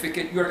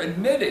certificate you're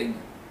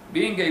admitting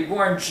being a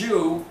born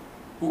Jew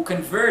who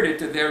converted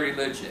to their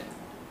religion.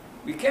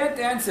 We can't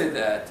answer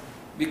that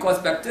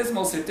because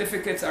baptismal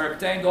certificates are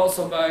obtained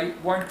also by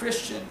born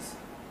Christians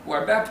who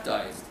are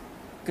baptized.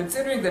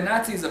 Considering the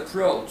Nazis'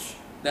 approach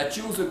that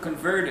Jews who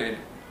converted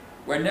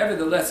were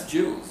nevertheless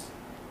Jews,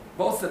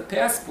 both the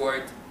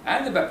passport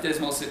and the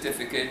baptismal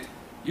certificate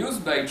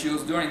used by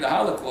Jews during the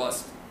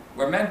Holocaust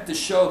were meant to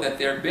show that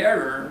their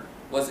bearer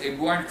was a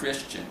born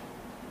Christian.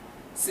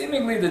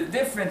 Seemingly the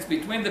difference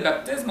between the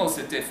baptismal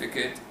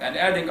certificate and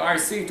adding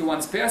RC to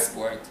one's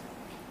passport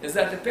is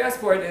that the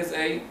passport is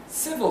a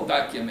civil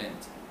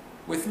document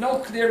with no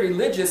clear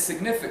religious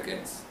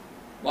significance,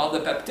 while the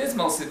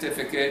baptismal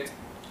certificate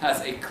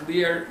has a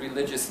clear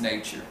religious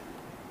nature.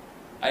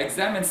 I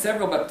examined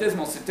several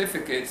baptismal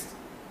certificates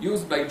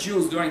used by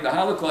Jews during the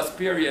Holocaust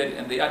period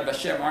in the Yad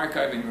Vashem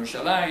archive in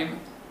Yerushalayim,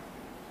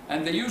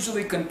 and they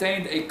usually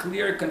contained a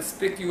clear,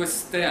 conspicuous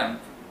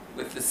stamp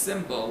with the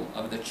symbol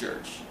of the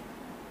church.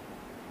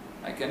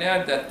 I can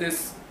add that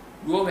this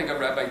ruling of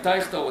Rabbi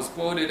Tarshansky was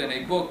quoted in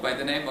a book by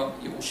the name of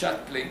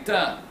Yerushat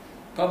Pleita,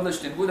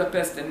 published in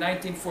Budapest in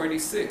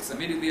 1946,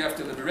 immediately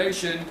after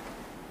liberation,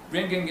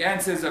 bringing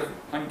answers of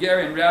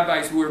Hungarian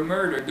rabbis who were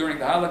murdered during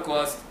the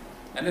Holocaust,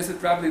 and this is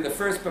probably the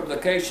first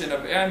publication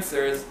of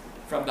answers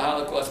from the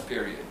Holocaust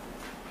period.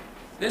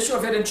 The issue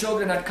of hidden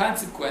children had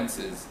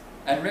consequences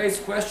and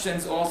raised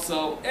questions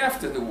also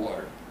after the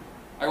war.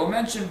 I will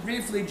mention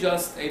briefly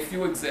just a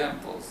few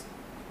examples.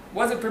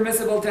 Was it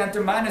permissible to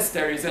enter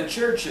monasteries and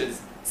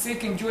churches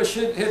seeking Jewish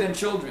hidden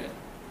children?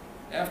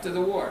 After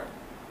the war,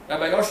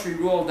 Rabbi Oshry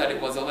ruled that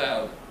it was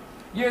allowed.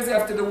 Years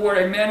after the war,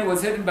 a man who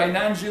was hidden by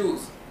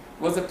non-Jews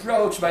was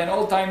approached by an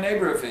old-time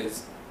neighbor of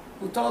his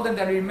who told him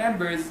that he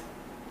remembers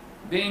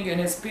being in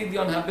his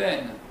Pidyon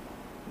Haben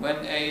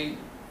when a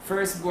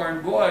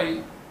firstborn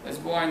boy was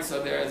born,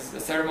 so there's the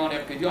ceremony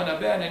of Pidyon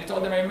Haben, and he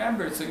told him, I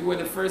remember, so you were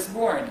the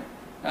firstborn.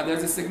 Now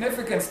there's a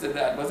significance to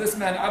that. Was this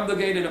man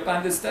obligated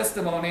upon this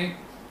testimony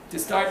to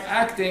start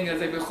acting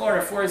as a Bechor,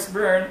 a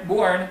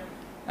firstborn,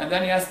 and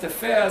then he has to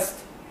fast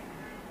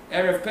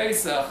Erev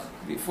Pesach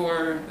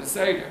before the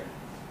Seder?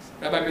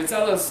 Rabbi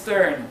Bezalel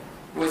Stern,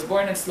 who was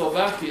born in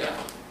Slovakia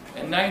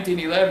in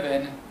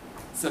 1911,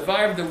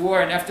 survived the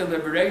war, and after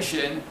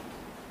liberation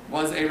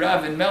was a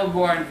Rav in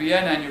Melbourne,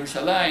 Vienna, and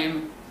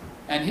Yerushalayim,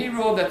 and he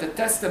ruled that the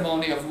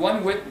testimony of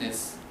one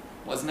witness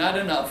was not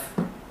enough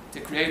to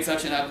create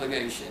such an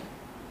obligation.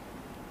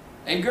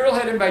 A girl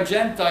hidden by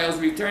Gentiles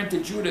returned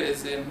to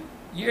Judaism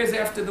years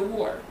after the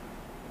war,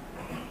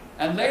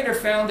 and later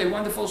found a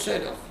wonderful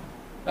shidduch.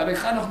 Rabbi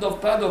Hanoch Dov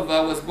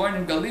Padova was born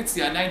in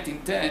Galicia in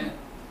 1910,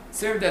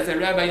 served as a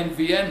rabbi in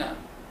Vienna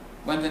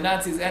when the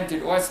Nazis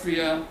entered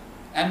Austria,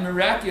 and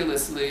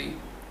miraculously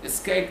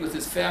escaped with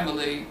his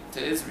family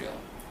to Israel.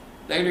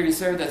 Later he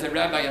served as a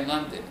rabbi in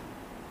London.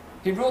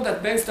 He ruled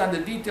that based on the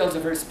details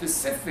of her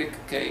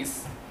specific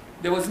case,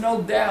 there was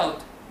no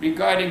doubt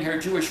regarding her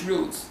Jewish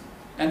roots,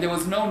 and there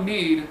was no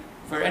need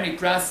for any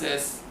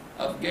process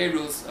of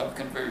gerus, of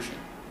conversion.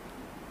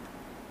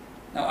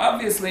 Now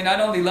obviously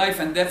not only life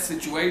and death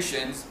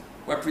situations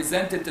were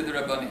presented to the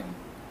Rabbanim,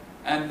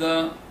 and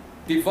the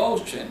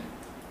devotion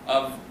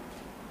of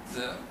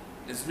the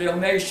Israel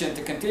nation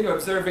to continue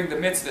observing the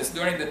mitzvahs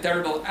during the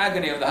terrible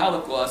agony of the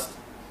Holocaust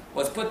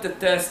was put to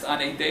test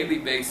on a daily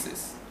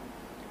basis.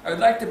 I would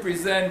like to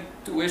present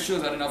two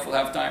issues. I don't know if we'll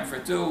have time for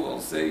two. We'll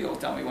see. You'll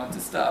tell me when to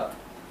stop.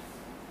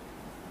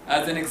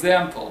 As an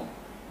example,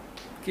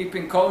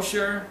 keeping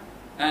kosher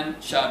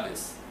and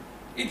Shabbos.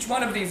 Each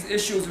one of these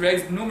issues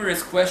raised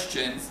numerous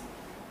questions,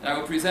 and I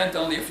will present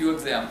only a few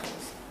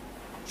examples.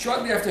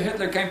 Shortly after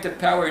Hitler came to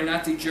power in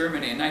Nazi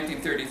Germany in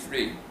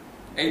 1933,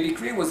 a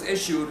decree was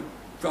issued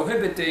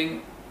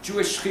prohibiting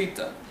Jewish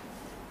shchita,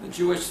 the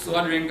Jewish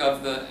slaughtering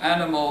of the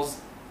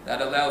animals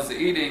that allows the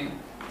eating,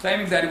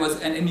 claiming that it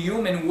was an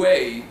inhuman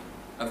way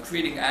of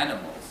treating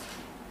animals.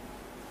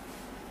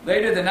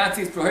 Later, the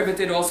Nazis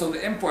prohibited also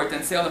the import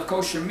and sale of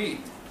kosher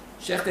meat,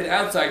 shechted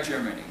outside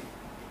Germany.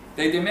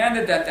 They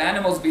demanded that the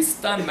animals be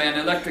stunned by an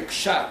electric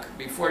shock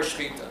before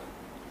shchita.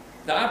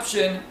 The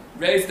option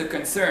raised the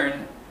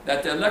concern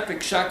that the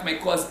electric shock may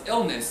cause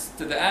illness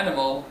to the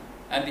animal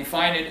and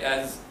define it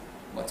as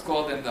what's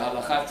called in the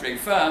halakha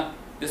treifa,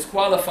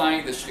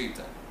 disqualifying the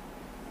shchita.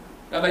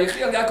 Rabbi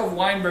Yechiel Yaakov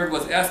Weinberg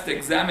was asked to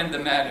examine the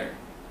matter.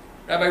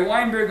 Rabbi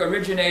Weinberg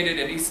originated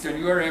in Eastern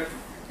Europe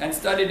and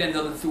studied in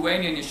the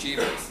Lithuanian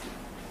yeshivas.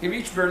 He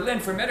reached Berlin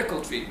for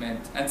medical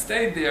treatment and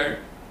stayed there,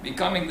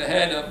 becoming the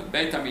head of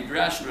Beit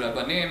HaMidrash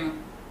Rabbanim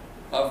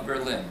of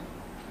Berlin.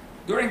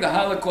 During the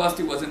Holocaust,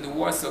 he was in the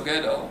Warsaw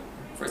Ghetto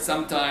for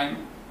some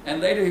time,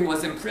 and later he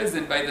was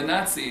imprisoned by the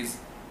Nazis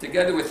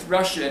together with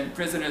Russian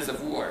prisoners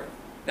of war.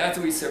 That's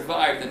how he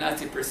survived the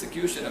Nazi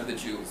persecution of the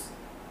Jews.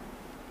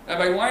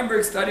 Rabbi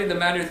Weinberg studied the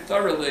matter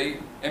thoroughly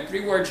in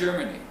pre-war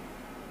Germany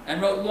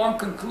and wrote long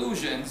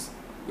conclusions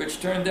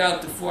which turned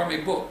out to form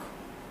a book,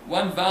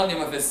 one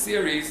volume of his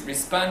series,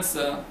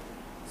 Responsa,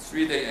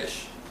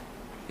 Sridei-ish.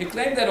 He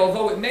claimed that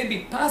although it may be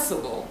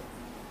possible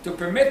to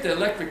permit the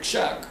electric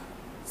shock,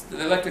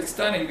 the electric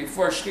stunning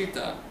before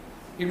Shechita,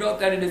 he wrote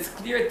that it is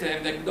clear to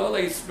him that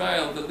Gdolei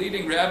Israel, the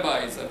leading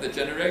rabbis of the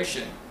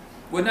generation,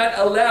 would not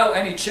allow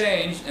any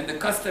change in the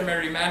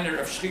customary manner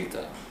of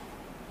Shechita,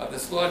 of the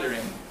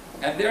slaughtering,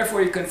 and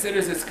therefore he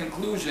considers his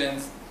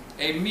conclusions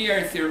a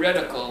mere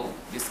theoretical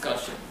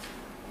discussion.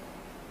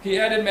 He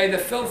added, "May the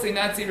filthy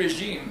Nazi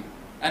regime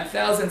and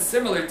thousands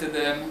similar to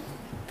them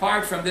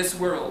part from this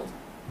world,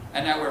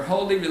 and our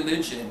holy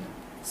religion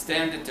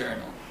stand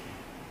eternal."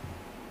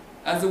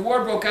 As the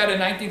war broke out in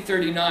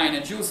 1939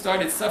 and Jews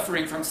started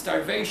suffering from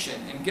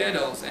starvation in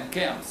ghettos and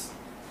camps,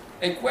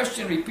 a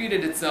question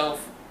repeated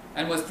itself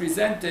and was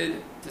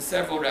presented to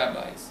several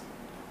rabbis.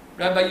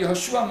 Rabbi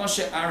Yehoshua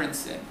Moshe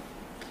Aronson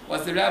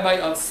was the rabbi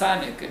of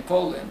Synagogue in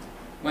Poland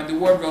when the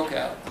war broke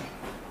out.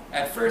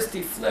 At first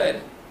he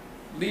fled,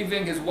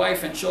 leaving his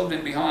wife and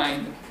children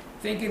behind,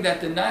 thinking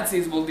that the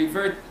Nazis will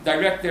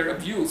direct their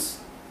abuse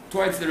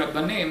towards the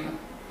Rabbanim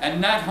and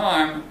not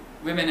harm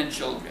women and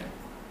children.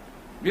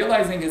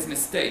 Realizing his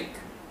mistake,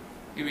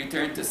 he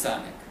returned to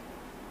Synagogue,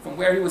 from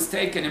where he was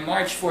taken in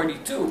March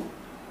 42,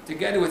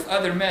 together with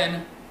other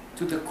men,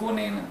 to the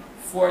Kunin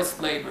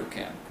forced labor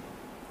camp.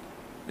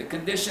 The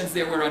conditions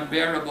there were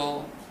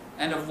unbearable,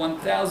 and of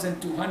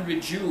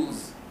 1,200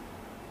 Jews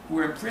who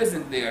were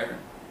imprisoned there,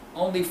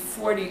 only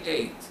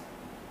 48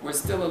 were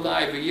still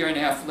alive a year and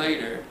a half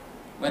later,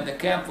 when the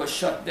camp was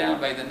shut down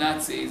by the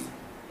Nazis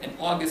in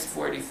August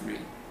 43.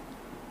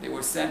 They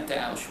were sent to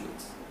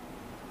Auschwitz.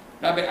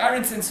 Rabbi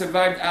Aronson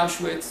survived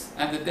Auschwitz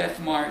and the death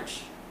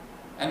march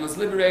and was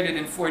liberated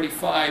in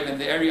 45 in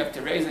the area of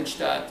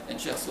Theresienstadt in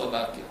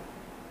Czechoslovakia.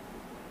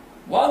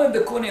 While in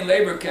the Kunin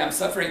labor camp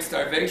suffering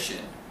starvation,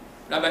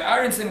 Rabbi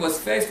Aronson was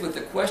faced with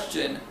the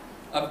question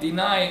of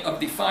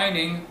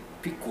defining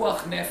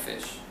pikuach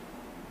nefesh,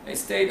 a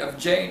state of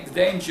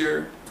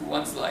danger to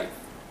one's life.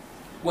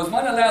 Was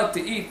one allowed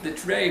to eat the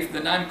treif, the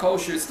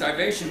non-kosher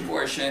starvation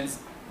portions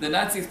the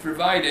Nazis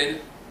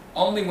provided,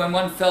 only when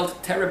one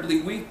felt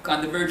terribly weak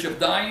on the verge of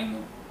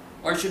dying?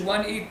 Or should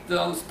one eat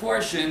those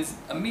portions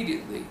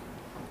immediately,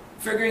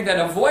 figuring that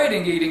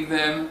avoiding eating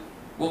them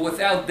will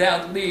without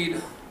doubt lead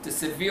to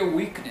severe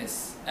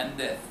weakness and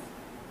death?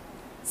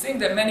 Seeing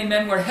that many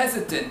men were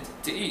hesitant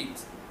to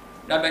eat,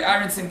 Rabbi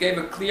Aronson gave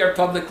a clear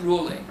public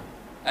ruling,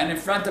 and in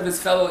front of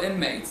his fellow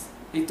inmates,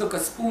 he took a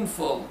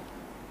spoonful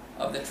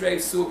of the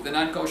treif soup, the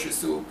non-kosher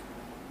soup,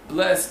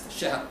 blessed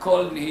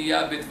shehakol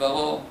nihiya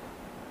bidvaro,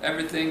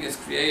 everything is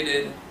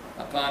created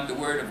upon the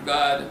word of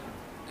God,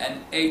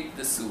 and ate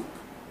the soup.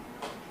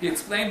 He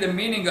explained the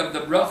meaning of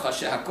the bracha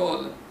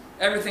shehakol.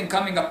 Everything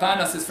coming upon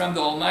us is from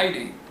the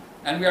Almighty,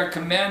 and we are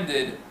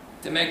commanded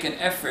to make an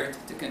effort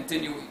to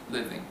continue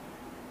living.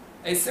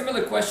 A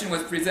similar question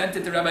was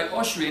presented to Rabbi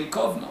Oshry in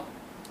Kovno,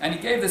 and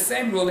he gave the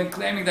same ruling,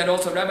 claiming that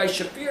also Rabbi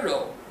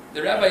Shapiro,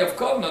 the rabbi of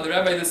Kovno, the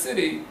rabbi of the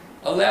city,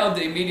 allowed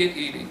the immediate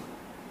eating.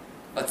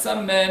 But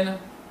some men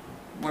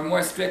were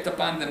more strict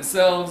upon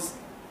themselves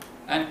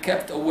and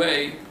kept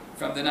away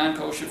from the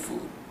non-kosher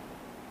food.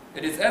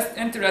 It is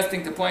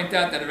interesting to point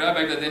out that a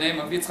rabbi by the name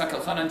of Yitzchak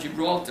Elchanan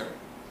Gibraltar,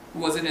 who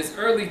was in his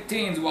early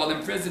teens while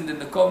imprisoned in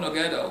the Kovno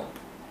Ghetto,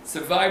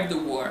 survived the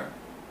war,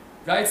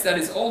 writes that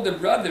his older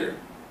brother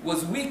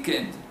was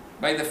weakened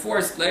by the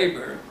forced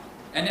labor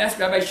and asked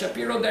Rabbi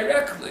Shapiro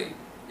directly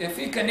if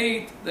he can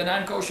eat the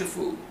non-kosher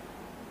food.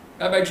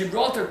 Rabbi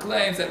Gibraltar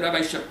claims that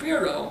Rabbi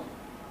Shapiro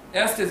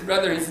asked his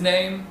brother his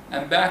name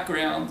and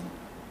background,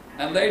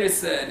 and later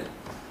said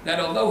that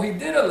although he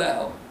did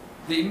allow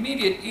the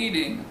immediate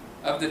eating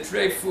of the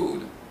treif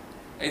food,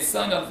 a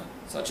son of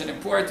such an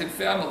important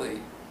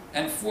family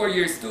and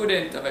 4-year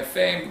student of a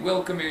famed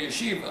Horeb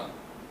Yeshiva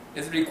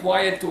is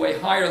required to a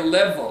higher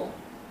level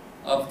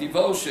of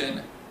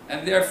devotion,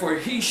 and therefore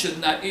he should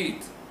not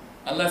eat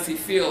unless he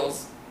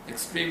feels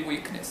extreme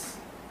weakness.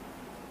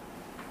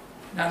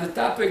 Now the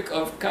topic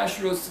of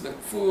kashrus, the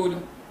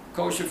food,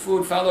 kosher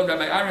food, followed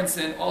Rabbi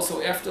Aronson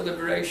also after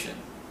liberation.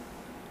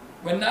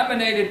 When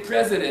nominated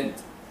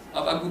president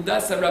of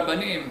Agudas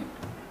HaRabbanim,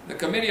 the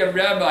committee of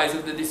rabbis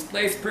of the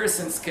displaced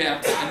persons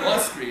camps in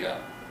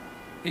Austria,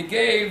 he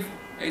gave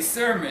a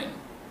sermon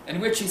in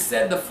which he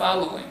said the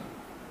following: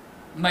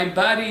 "My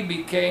body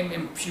became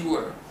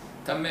impure,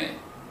 tameh,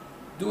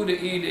 due to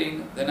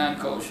eating the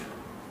non-kosher.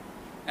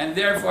 And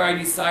therefore I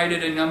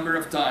decided a number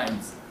of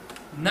times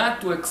not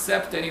to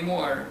accept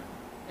anymore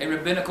a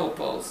rabbinical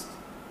post,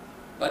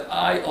 but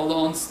I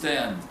alone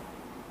stand.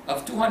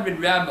 Of 200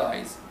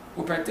 rabbis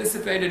who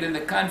participated in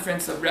the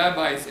conference of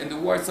rabbis in the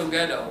Warsaw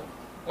Ghetto,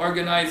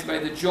 organized by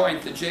the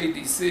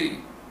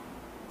JDC,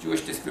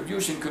 Jewish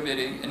Distribution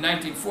Committee, in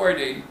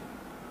 1940,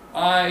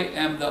 I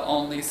am the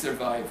only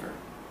survivor.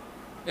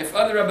 If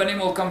other rabbanim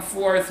will come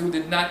forth who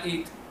did not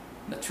eat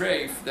the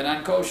treif, the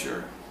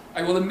non-kosher,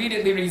 I will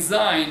immediately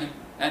resign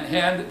and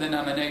hand the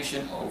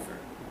nomination over."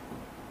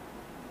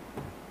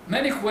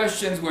 Many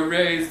questions were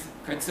raised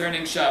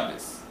concerning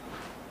Shabbos.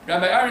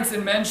 Rabbi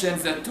Aronson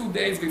mentions that 2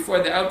 days before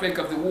the outbreak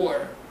of the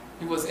war,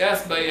 he was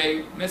asked by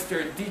a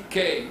Mr.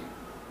 D.K.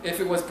 if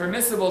it was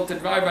permissible to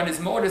drive on his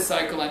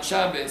motorcycle on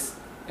Shabbos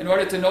in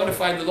order to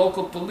notify the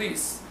local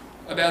police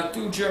about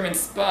 2 German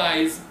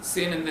spies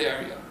seen in the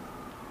area.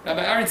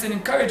 Rabbi Aronson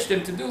encouraged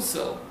him to do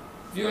so,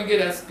 viewing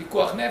it as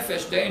pikuach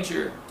nefesh,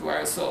 danger to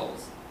our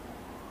souls.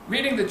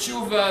 Reading the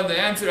tshuva, the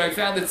answer, I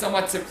found it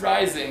somewhat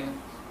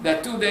surprising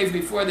that 2 days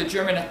before the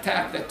German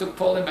attack that took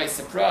Poland by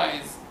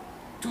surprise,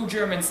 2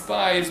 German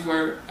spies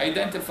were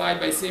identified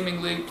by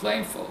seemingly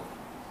plain folk.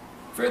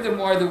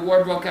 Furthermore, the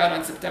war broke out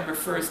on September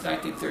 1st,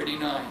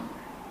 1939,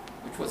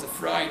 which was a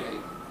Friday,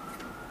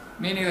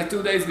 meaning that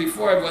 2 days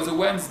before it was a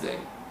Wednesday.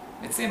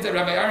 It seems that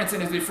Rabbi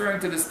Aronson is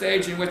referring to the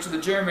stage in which the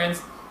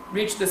Germans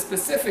reached the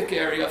specific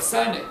area of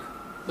Synagogue,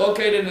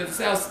 located in the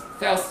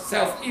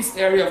southeast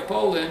area of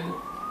Poland,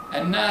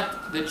 and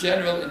not the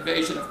general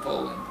invasion of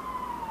Poland.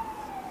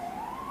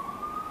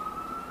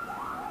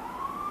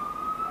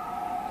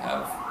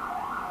 Have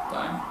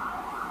time?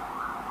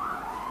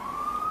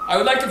 I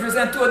would like to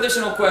present 2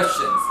 additional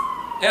questions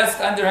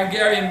asked under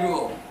Hungarian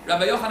rule.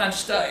 Rabbi Yochanan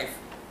Steif,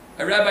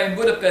 a rabbi in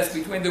Budapest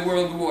between the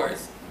world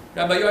wars.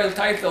 Rabbi Yoel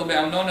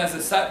Teitelbaum, known as the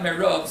Satmar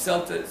Rov,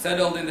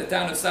 settled in the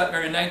town of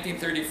Satmar in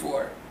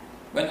 1934,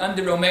 when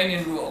under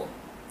Romanian rule.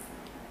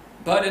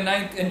 But in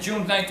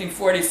June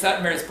 1940,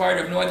 Satmar, as part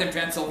of northern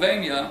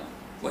Transylvania,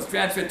 was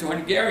transferred to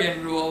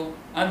Hungarian rule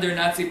under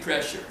Nazi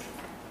pressure.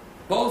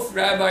 Both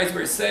rabbis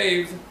were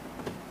saved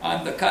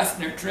on the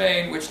Kastner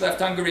train, which left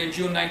Hungary in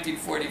June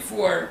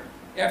 1944,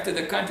 after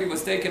the country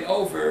was taken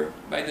over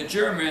by the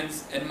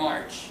Germans in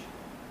March.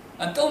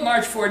 Until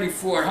March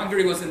 44,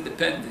 Hungary was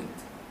independent,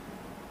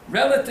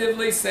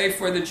 relatively safe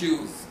for the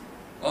Jews,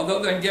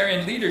 although the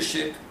Hungarian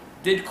leadership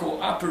did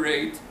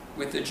cooperate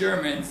with the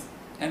Germans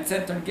and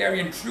sent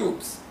Hungarian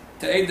troops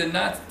to aid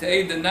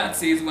the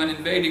Nazis when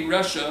invading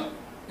Russia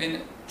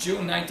in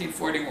June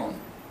 1941.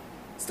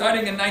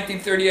 Starting in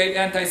 1938,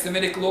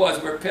 anti-Semitic laws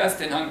were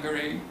passed in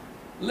Hungary,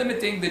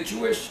 limiting the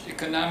Jewish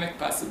economic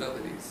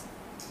possibilities.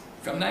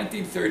 From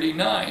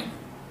 1939,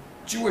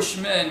 Jewish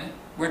men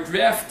were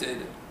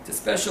drafted to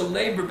special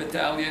labor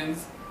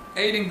battalions,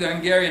 aiding the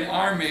Hungarian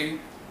army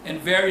in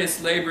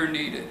various labor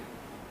needed.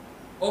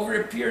 Over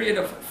a period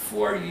of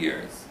 4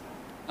 years,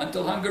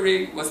 until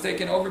Hungary was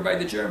taken over by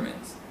the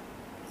Germans,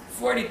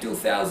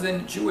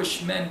 42,000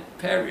 Jewish men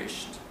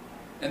perished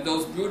in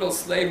those brutal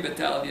slave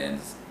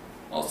battalions,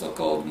 also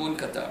called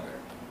Munkataber.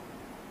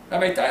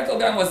 Rabbi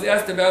Teitelbaum was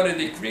asked about a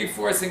decree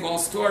forcing all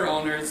store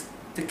owners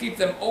to keep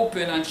them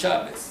open on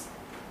Shabbos.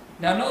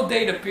 Now, no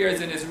date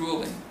appears in his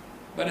ruling,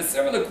 but a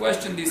similar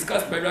question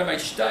discussed by Rabbi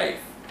Steif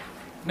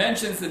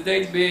mentions the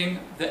date being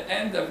the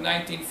end of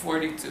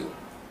 1942.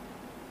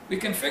 We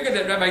can figure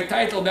that Rabbi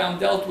Teitelbaum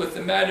dealt with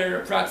the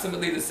matter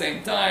approximately the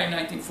same time,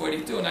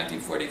 1942,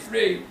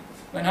 1943,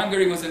 when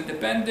Hungary was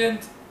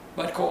independent,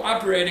 but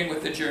cooperating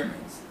with the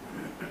Germans.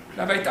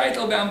 Rabbi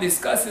Teitelbaum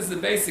discusses the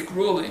basic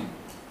ruling.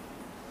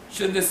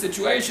 Should the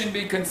situation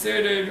be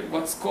considered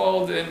what's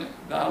called in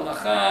the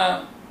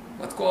halacha,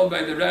 what's called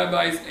by the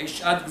rabbis, a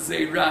shat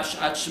gzeira,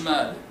 shat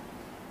shmad,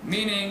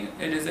 meaning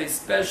it is a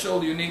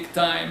special, unique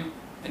time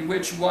in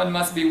which one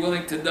must be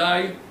willing to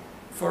die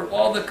for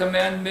all the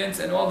commandments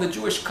and all the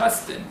Jewish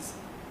customs,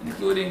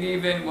 including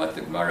even what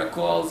the Gemara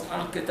calls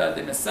arketa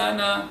de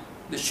mesana,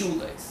 the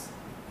shoelace.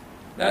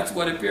 That's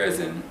what appears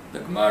in the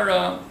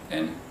Gemara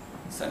in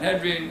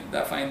Sanhedrin,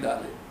 Daf Ayin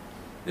Dalet.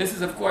 This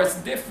is, of course,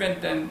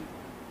 different than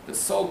the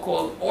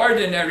so-called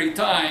ordinary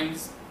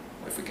times,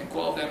 or if we can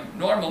call them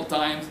normal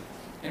times,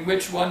 in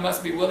which one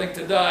must be willing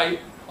to die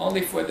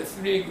only for the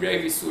 3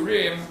 grave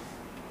isurim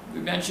we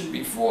mentioned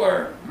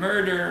before: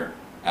 murder,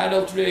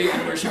 adultery,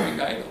 and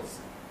worshiping idols.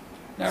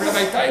 Now,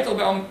 Rabbi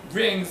Teitelbaum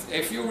brings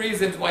a few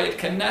reasons why it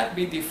cannot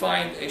be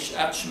defined a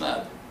shat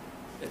shmad.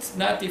 It's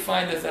not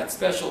defined as that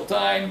special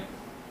time.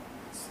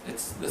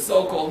 It's the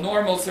so-called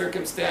normal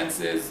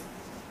circumstances,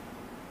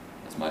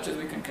 as much as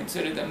we can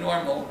consider them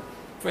normal,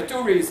 for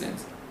 2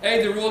 reasons.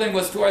 A, the ruling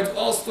was towards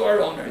all store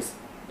owners.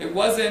 It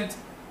wasn't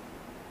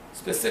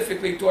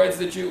specifically towards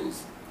the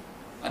Jews.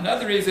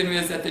 Another reason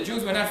is that the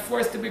Jews were not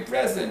forced to be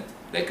present.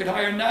 They could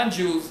hire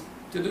non-Jews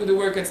to do the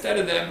work instead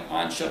of them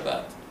on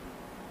Shabbat.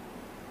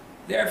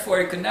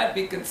 Therefore, it could not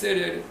be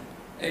considered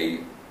a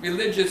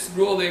religious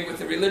ruling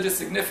with a religious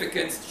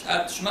significance,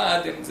 shat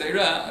shmad and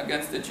gzeira,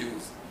 against the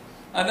Jews.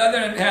 On the other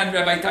hand,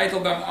 Rabbi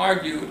Teitelbaum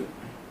argued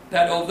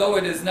that although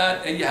it is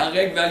not a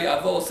yahareg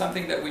v'yavo,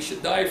 something that we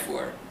should die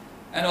for,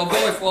 and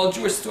although if all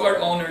Jewish store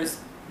owners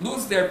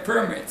lose their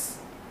permits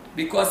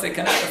because they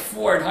cannot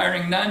afford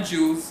hiring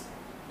non-Jews,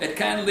 it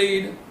can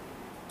lead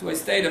to a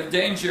state of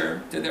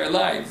danger to their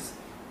lives.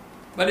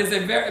 But it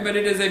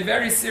is a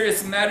very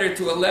serious matter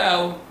to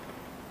allow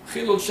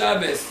Chilul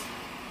Shabbos,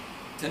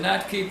 to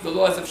not keep the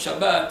laws of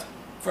Shabbat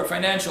for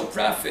financial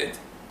profit,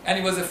 and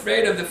he was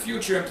afraid of the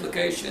future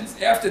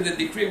implications after the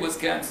decree was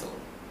cancelled.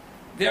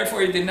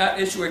 Therefore, he did not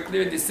issue a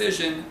clear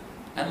decision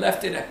and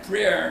left it at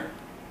prayer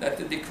that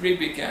the decree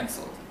be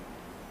cancelled.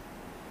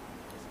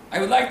 I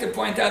would like to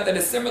point out that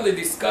a similar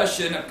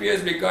discussion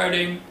appears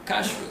regarding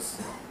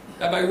kashrus.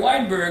 Rabbi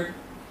Weinberg,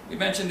 we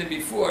mentioned it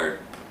before,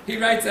 he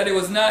writes that it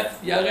was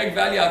not Yareg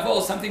Val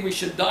Yavol, something we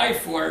should die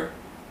for,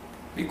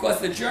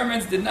 because the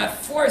Germans did not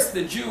force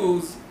the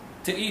Jews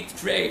to eat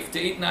treif, to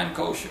eat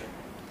non-kosher.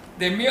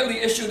 They merely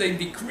issued a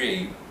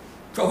decree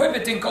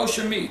prohibiting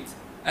kosher meat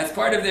as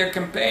part of their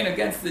campaign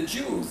against the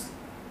Jews,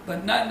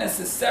 but not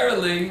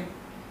necessarily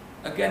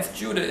against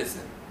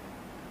Judaism.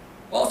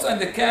 Also in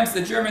the camps,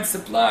 the Germans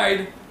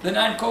supplied the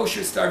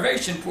non-kosher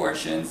starvation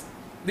portions,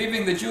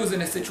 leaving the Jews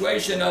in a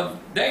situation of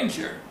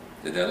danger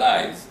to their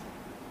lives.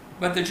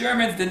 But the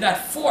Germans did not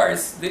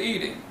force the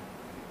eating.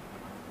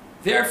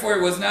 Therefore,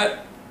 it was not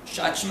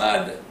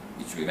shachmad,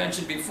 which we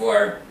mentioned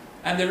before,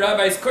 and the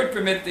rabbis could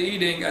permit the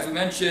eating, as we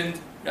mentioned,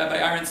 Rabbi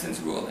Aronson's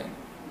ruling.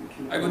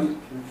 Can I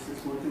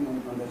just say one thing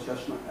on that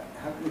shashmad?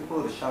 How can they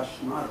call it a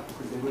shashmad?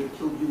 Because they would have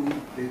killed you.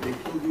 They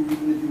killed you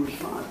even if you were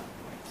shmad.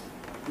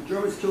 The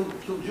Germans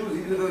killed Jews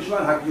even if they were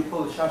shmad. How can you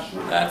call it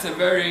shashmad? That's a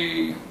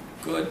very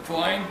good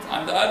point.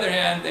 On the other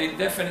hand, they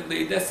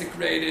definitely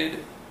desecrated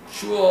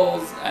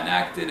shuls and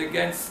acted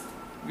against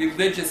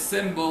religious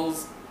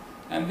symbols,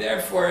 and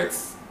therefore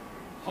it's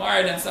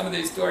hard, and some of the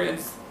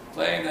historians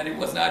claim that it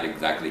was not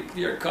exactly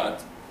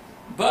clear-cut.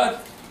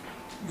 But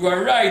you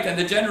are right, and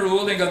the general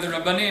ruling of the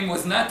Rabbanim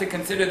was not to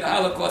consider the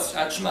Holocaust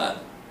shachmad,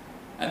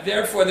 and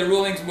therefore the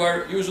rulings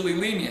were usually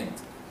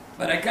lenient.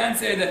 But I can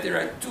say that there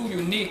are two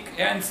unique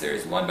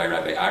answers, one by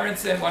Rabbi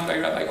Aronson, one by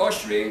Rabbi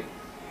Oshry,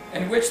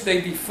 in which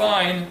they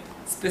define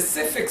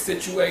specific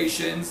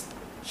situations,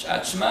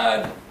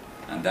 shachmad,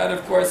 and that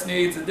of course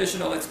needs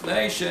additional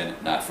explanation,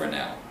 not for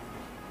now.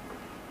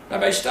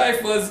 Rabbi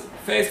Steif was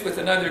faced with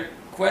another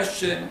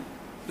question.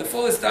 The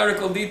full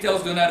historical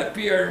details do not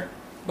appear,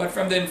 but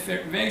from the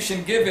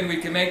information given we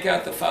can make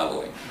out the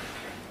following.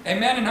 A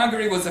man in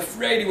Hungary was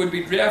afraid he would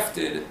be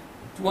drafted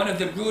to one of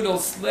the brutal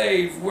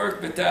slave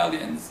work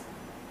battalions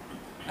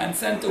and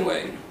sent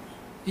away.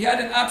 He had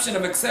an option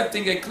of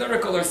accepting a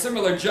clerical or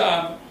similar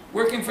job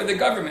working for the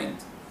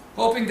government,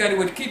 hoping that it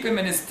would keep him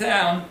in his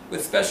town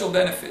with special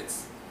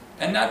benefits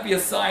and not be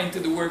assigned to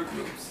the work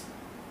groups.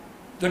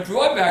 The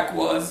drawback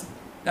was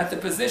that the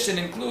position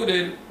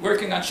included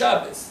working on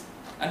Shabbos,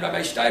 and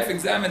Rabbi Steif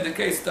examined the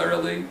case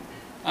thoroughly.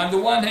 On the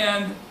one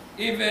hand,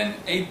 even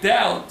a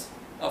doubt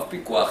of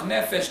pikuach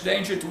nefesh,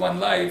 danger to one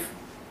life,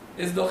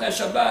 is doche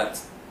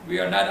Shabbat. We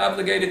are not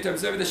obligated to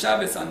observe the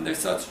Shabbos under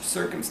such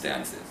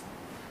circumstances.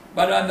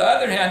 But on the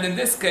other hand, in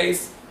this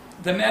case,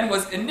 the man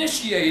was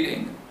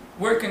initiating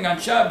working on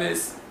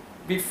Shabbos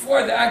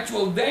before the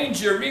actual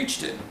danger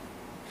reached him.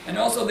 And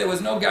also there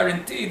was no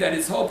guarantee that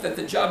his hope that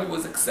the job he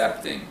was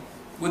accepting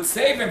would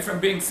save him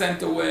from being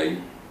sent away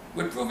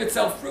would prove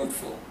itself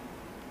fruitful.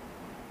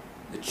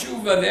 The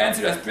tshuva, the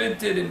answer as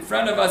printed in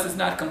front of us, is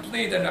not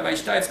complete, and Rabbi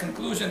Steif's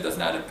conclusion does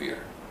not appear.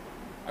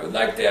 I would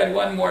like to add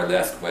one more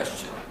last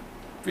question,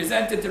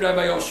 presented to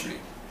Rabbi Oshry.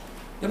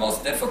 The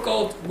most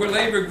difficult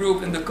labor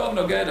group in the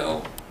Kovno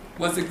Ghetto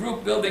was the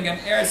group building an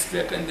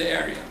airstrip in the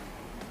area.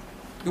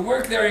 The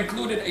work there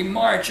included a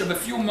march of a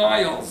few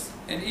miles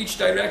in each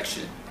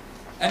direction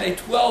and a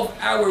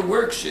 12-hour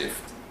work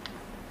shift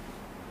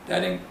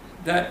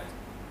that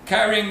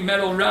carrying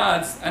metal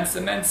rods and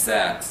cement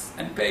sacks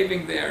and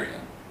paving the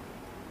area.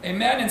 A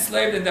man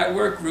enslaved in that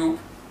work group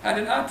had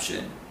an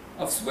option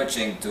of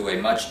switching to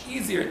a much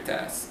easier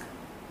task,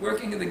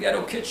 working in the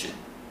ghetto kitchen.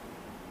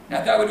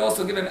 Now that would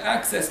also give him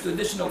access to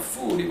additional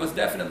food he was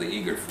definitely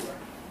eager for.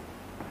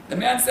 The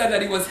man said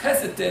that he was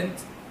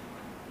hesitant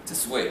to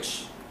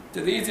switch to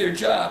the easier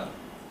job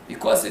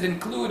because it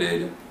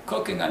included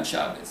cooking on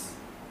Shabbos.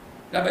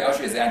 Rabbi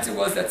Oshry's answer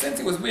was that since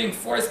he was being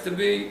forced to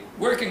be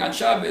working on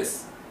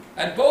Shabbos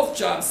at both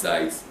job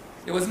sites,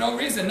 there was no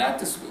reason not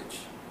to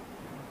switch.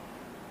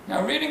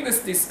 Now, reading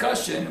this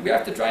discussion, we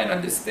have to try and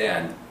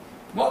understand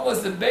what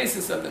was the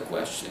basis of the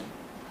question.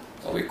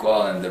 What we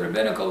call in the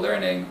rabbinical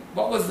learning,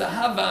 what was the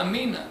hava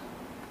amina?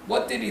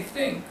 What did he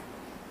think?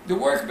 The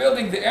work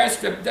building the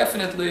airstrip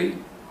definitely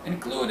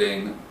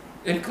included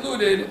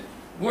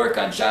work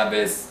on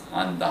Shabbos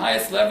on the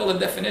highest level of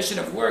definition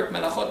of work,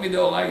 melachot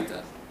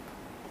mideoraita.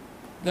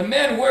 The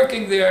man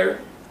working there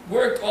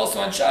worked also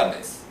on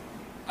Shabbos.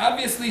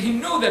 Obviously, he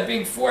knew that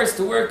being forced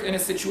to work in a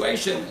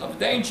situation of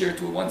danger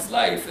to one's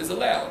life is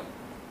allowed.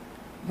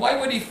 Why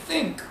would he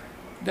think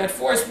that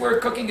forced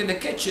work cooking in the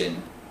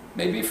kitchen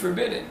may be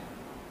forbidden?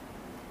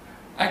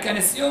 I can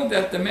assume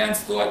that the man's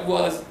thought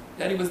was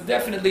that he was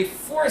definitely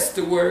forced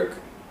to work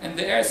in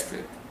the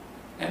airstrip,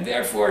 and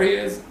therefore he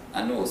is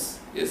anus,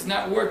 he is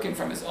not working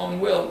from his own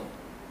will.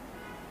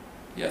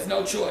 He has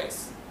no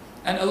choice,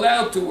 and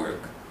allowed to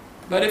work.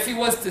 But if he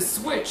was to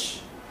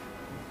switch,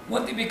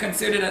 wouldn't he be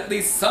considered at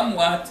least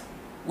somewhat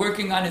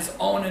working on his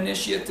own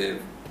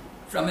initiative,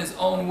 from his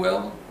own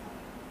will?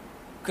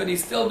 Could he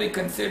still be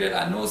considered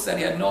anus, that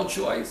he had no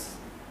choice?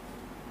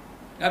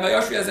 Rabbi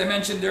Oshry, as I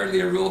mentioned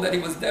earlier, ruled that he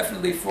was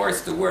definitely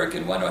forced to work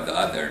in one or the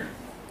other,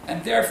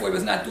 and therefore he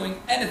was not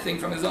doing anything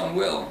from his own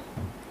will,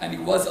 and he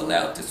was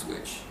allowed to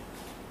switch.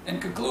 In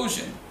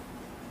conclusion,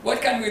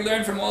 what can we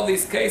learn from all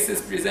these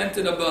cases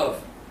presented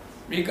above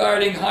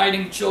regarding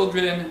hiding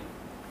children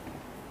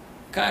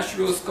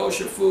kashrus,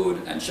 kosher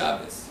food, and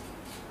Shabbos,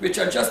 which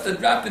are just a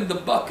drop in the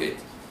bucket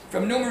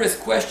from numerous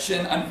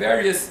questions on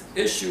various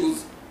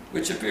issues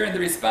which appear in the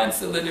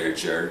Responsa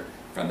literature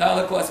from the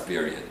Holocaust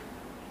period.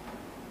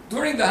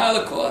 During the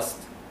Holocaust,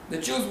 the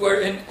Jews were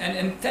in an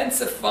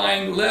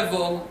intensifying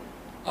level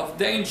of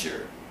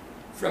danger,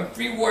 from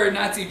pre-war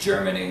Nazi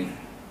Germany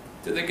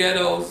to the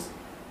ghettos,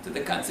 to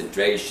the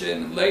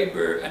concentration,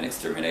 labor, and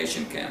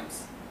extermination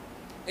camps.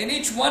 In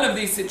each one of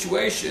these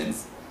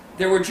situations,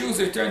 there were Jews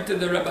who turned to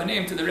the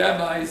Rabbanim, to the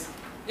rabbis,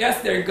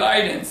 asked their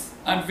guidance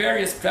on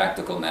various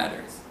practical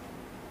matters.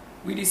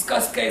 We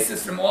discussed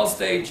cases from all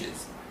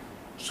stages: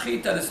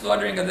 Shechita, the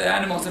slaughtering of the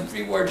animals in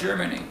pre-war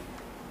Germany,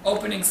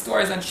 opening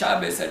stores on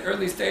Shabbos at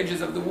early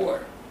stages of the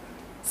war,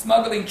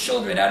 smuggling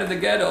children out of the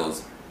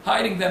ghettos,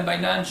 hiding them by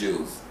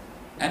non-Jews,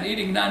 and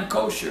eating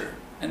non-kosher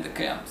in the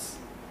camps.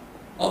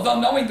 Although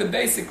knowing the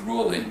basic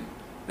ruling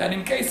that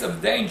in case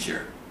of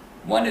danger,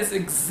 one is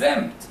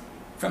exempt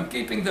from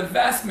keeping the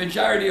vast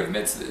majority of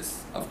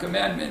mitzvahs, of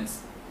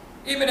commandments,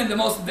 even in the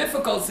most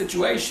difficult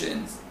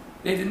situations,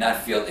 they did not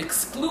feel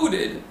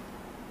excluded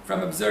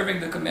from observing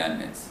the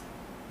commandments.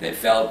 They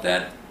felt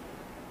that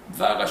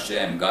Dvar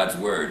Hashem, God's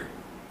word,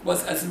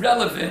 was as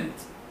relevant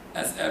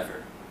as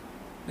ever.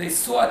 They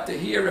sought to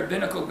hear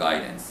rabbinical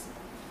guidance.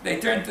 They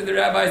turned to the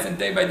rabbis in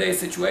day-by-day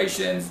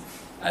situations,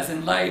 as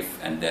in life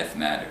and death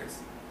matters.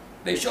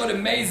 They showed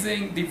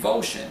amazing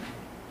devotion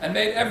and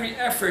made every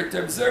effort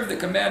to observe the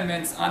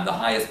commandments on the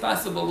highest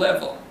possible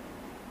level.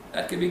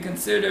 That could be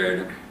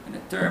considered, in a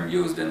term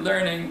used in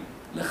learning,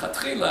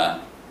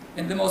 lechatchila,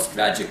 in the most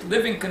tragic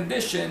living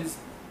conditions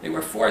they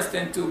were forced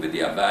into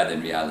b'diavad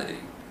in reality.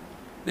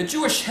 The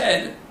Jewish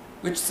head,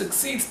 which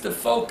succeeds to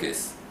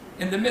focus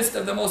in the midst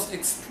of the most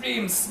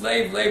extreme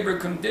slave labor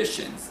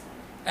conditions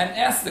and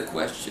ask the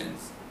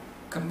questions,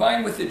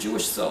 combined with the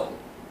Jewish soul,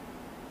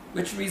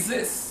 which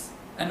resists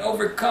and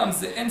overcomes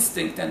the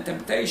instinct and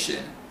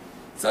temptation,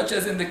 such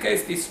as in the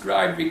case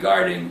described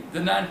regarding the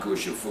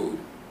non-kosher food.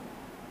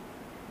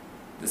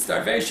 The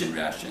starvation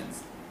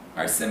rations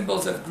are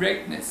symbols of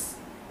greatness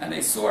and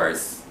a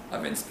source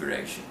of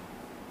inspiration.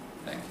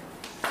 Thank you.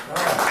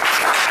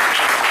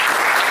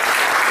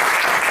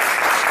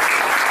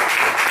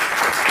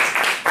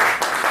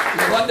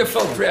 We're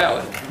wonderful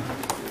crowd.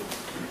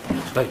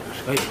 Very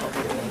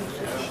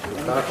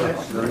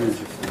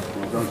interesting.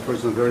 One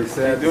person very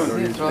sad.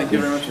 Thank you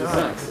very much for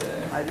that.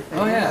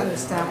 Oh yeah,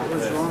 understand what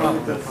was wrong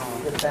with the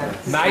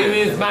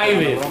Ma'ariv.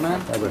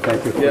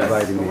 Thank you for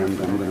inviting me. I'm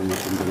going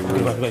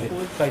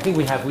to. So I think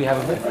we have a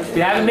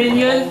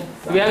minion.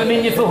 We have a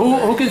minion for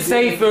who can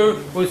say for.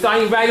 We're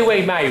starting right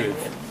away, Ma'ariv.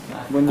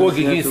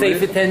 Gorgie, can you stay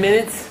for 10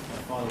 minutes?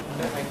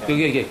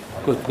 Good.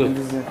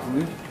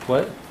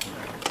 What?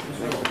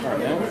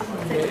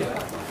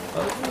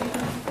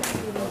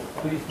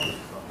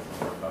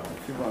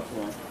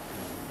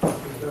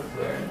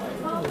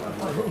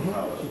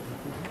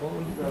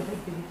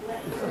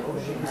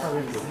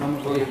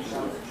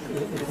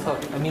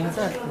 I mean, it's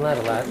not a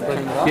lot, but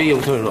yeah,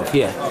 we'll turn it off.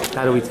 Yeah.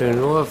 How do we turn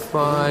it off?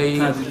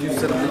 Did you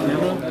set up the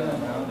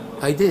camera?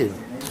 I did.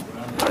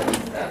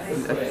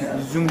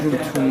 You zoomed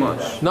in too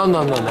much. No.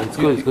 It's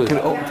good.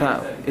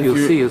 You'll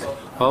see us.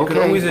 You can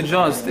always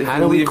adjust. If How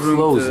you do we leave room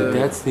close to... it?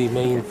 That's the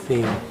main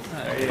thing. I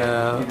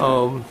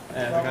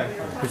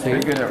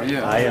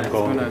am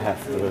going to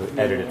have to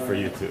edit it for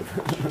YouTube.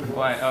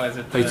 Why? Oh, is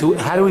it? Wait, so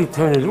how do we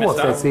turn it off?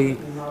 That's the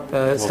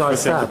start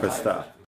stop. Stop.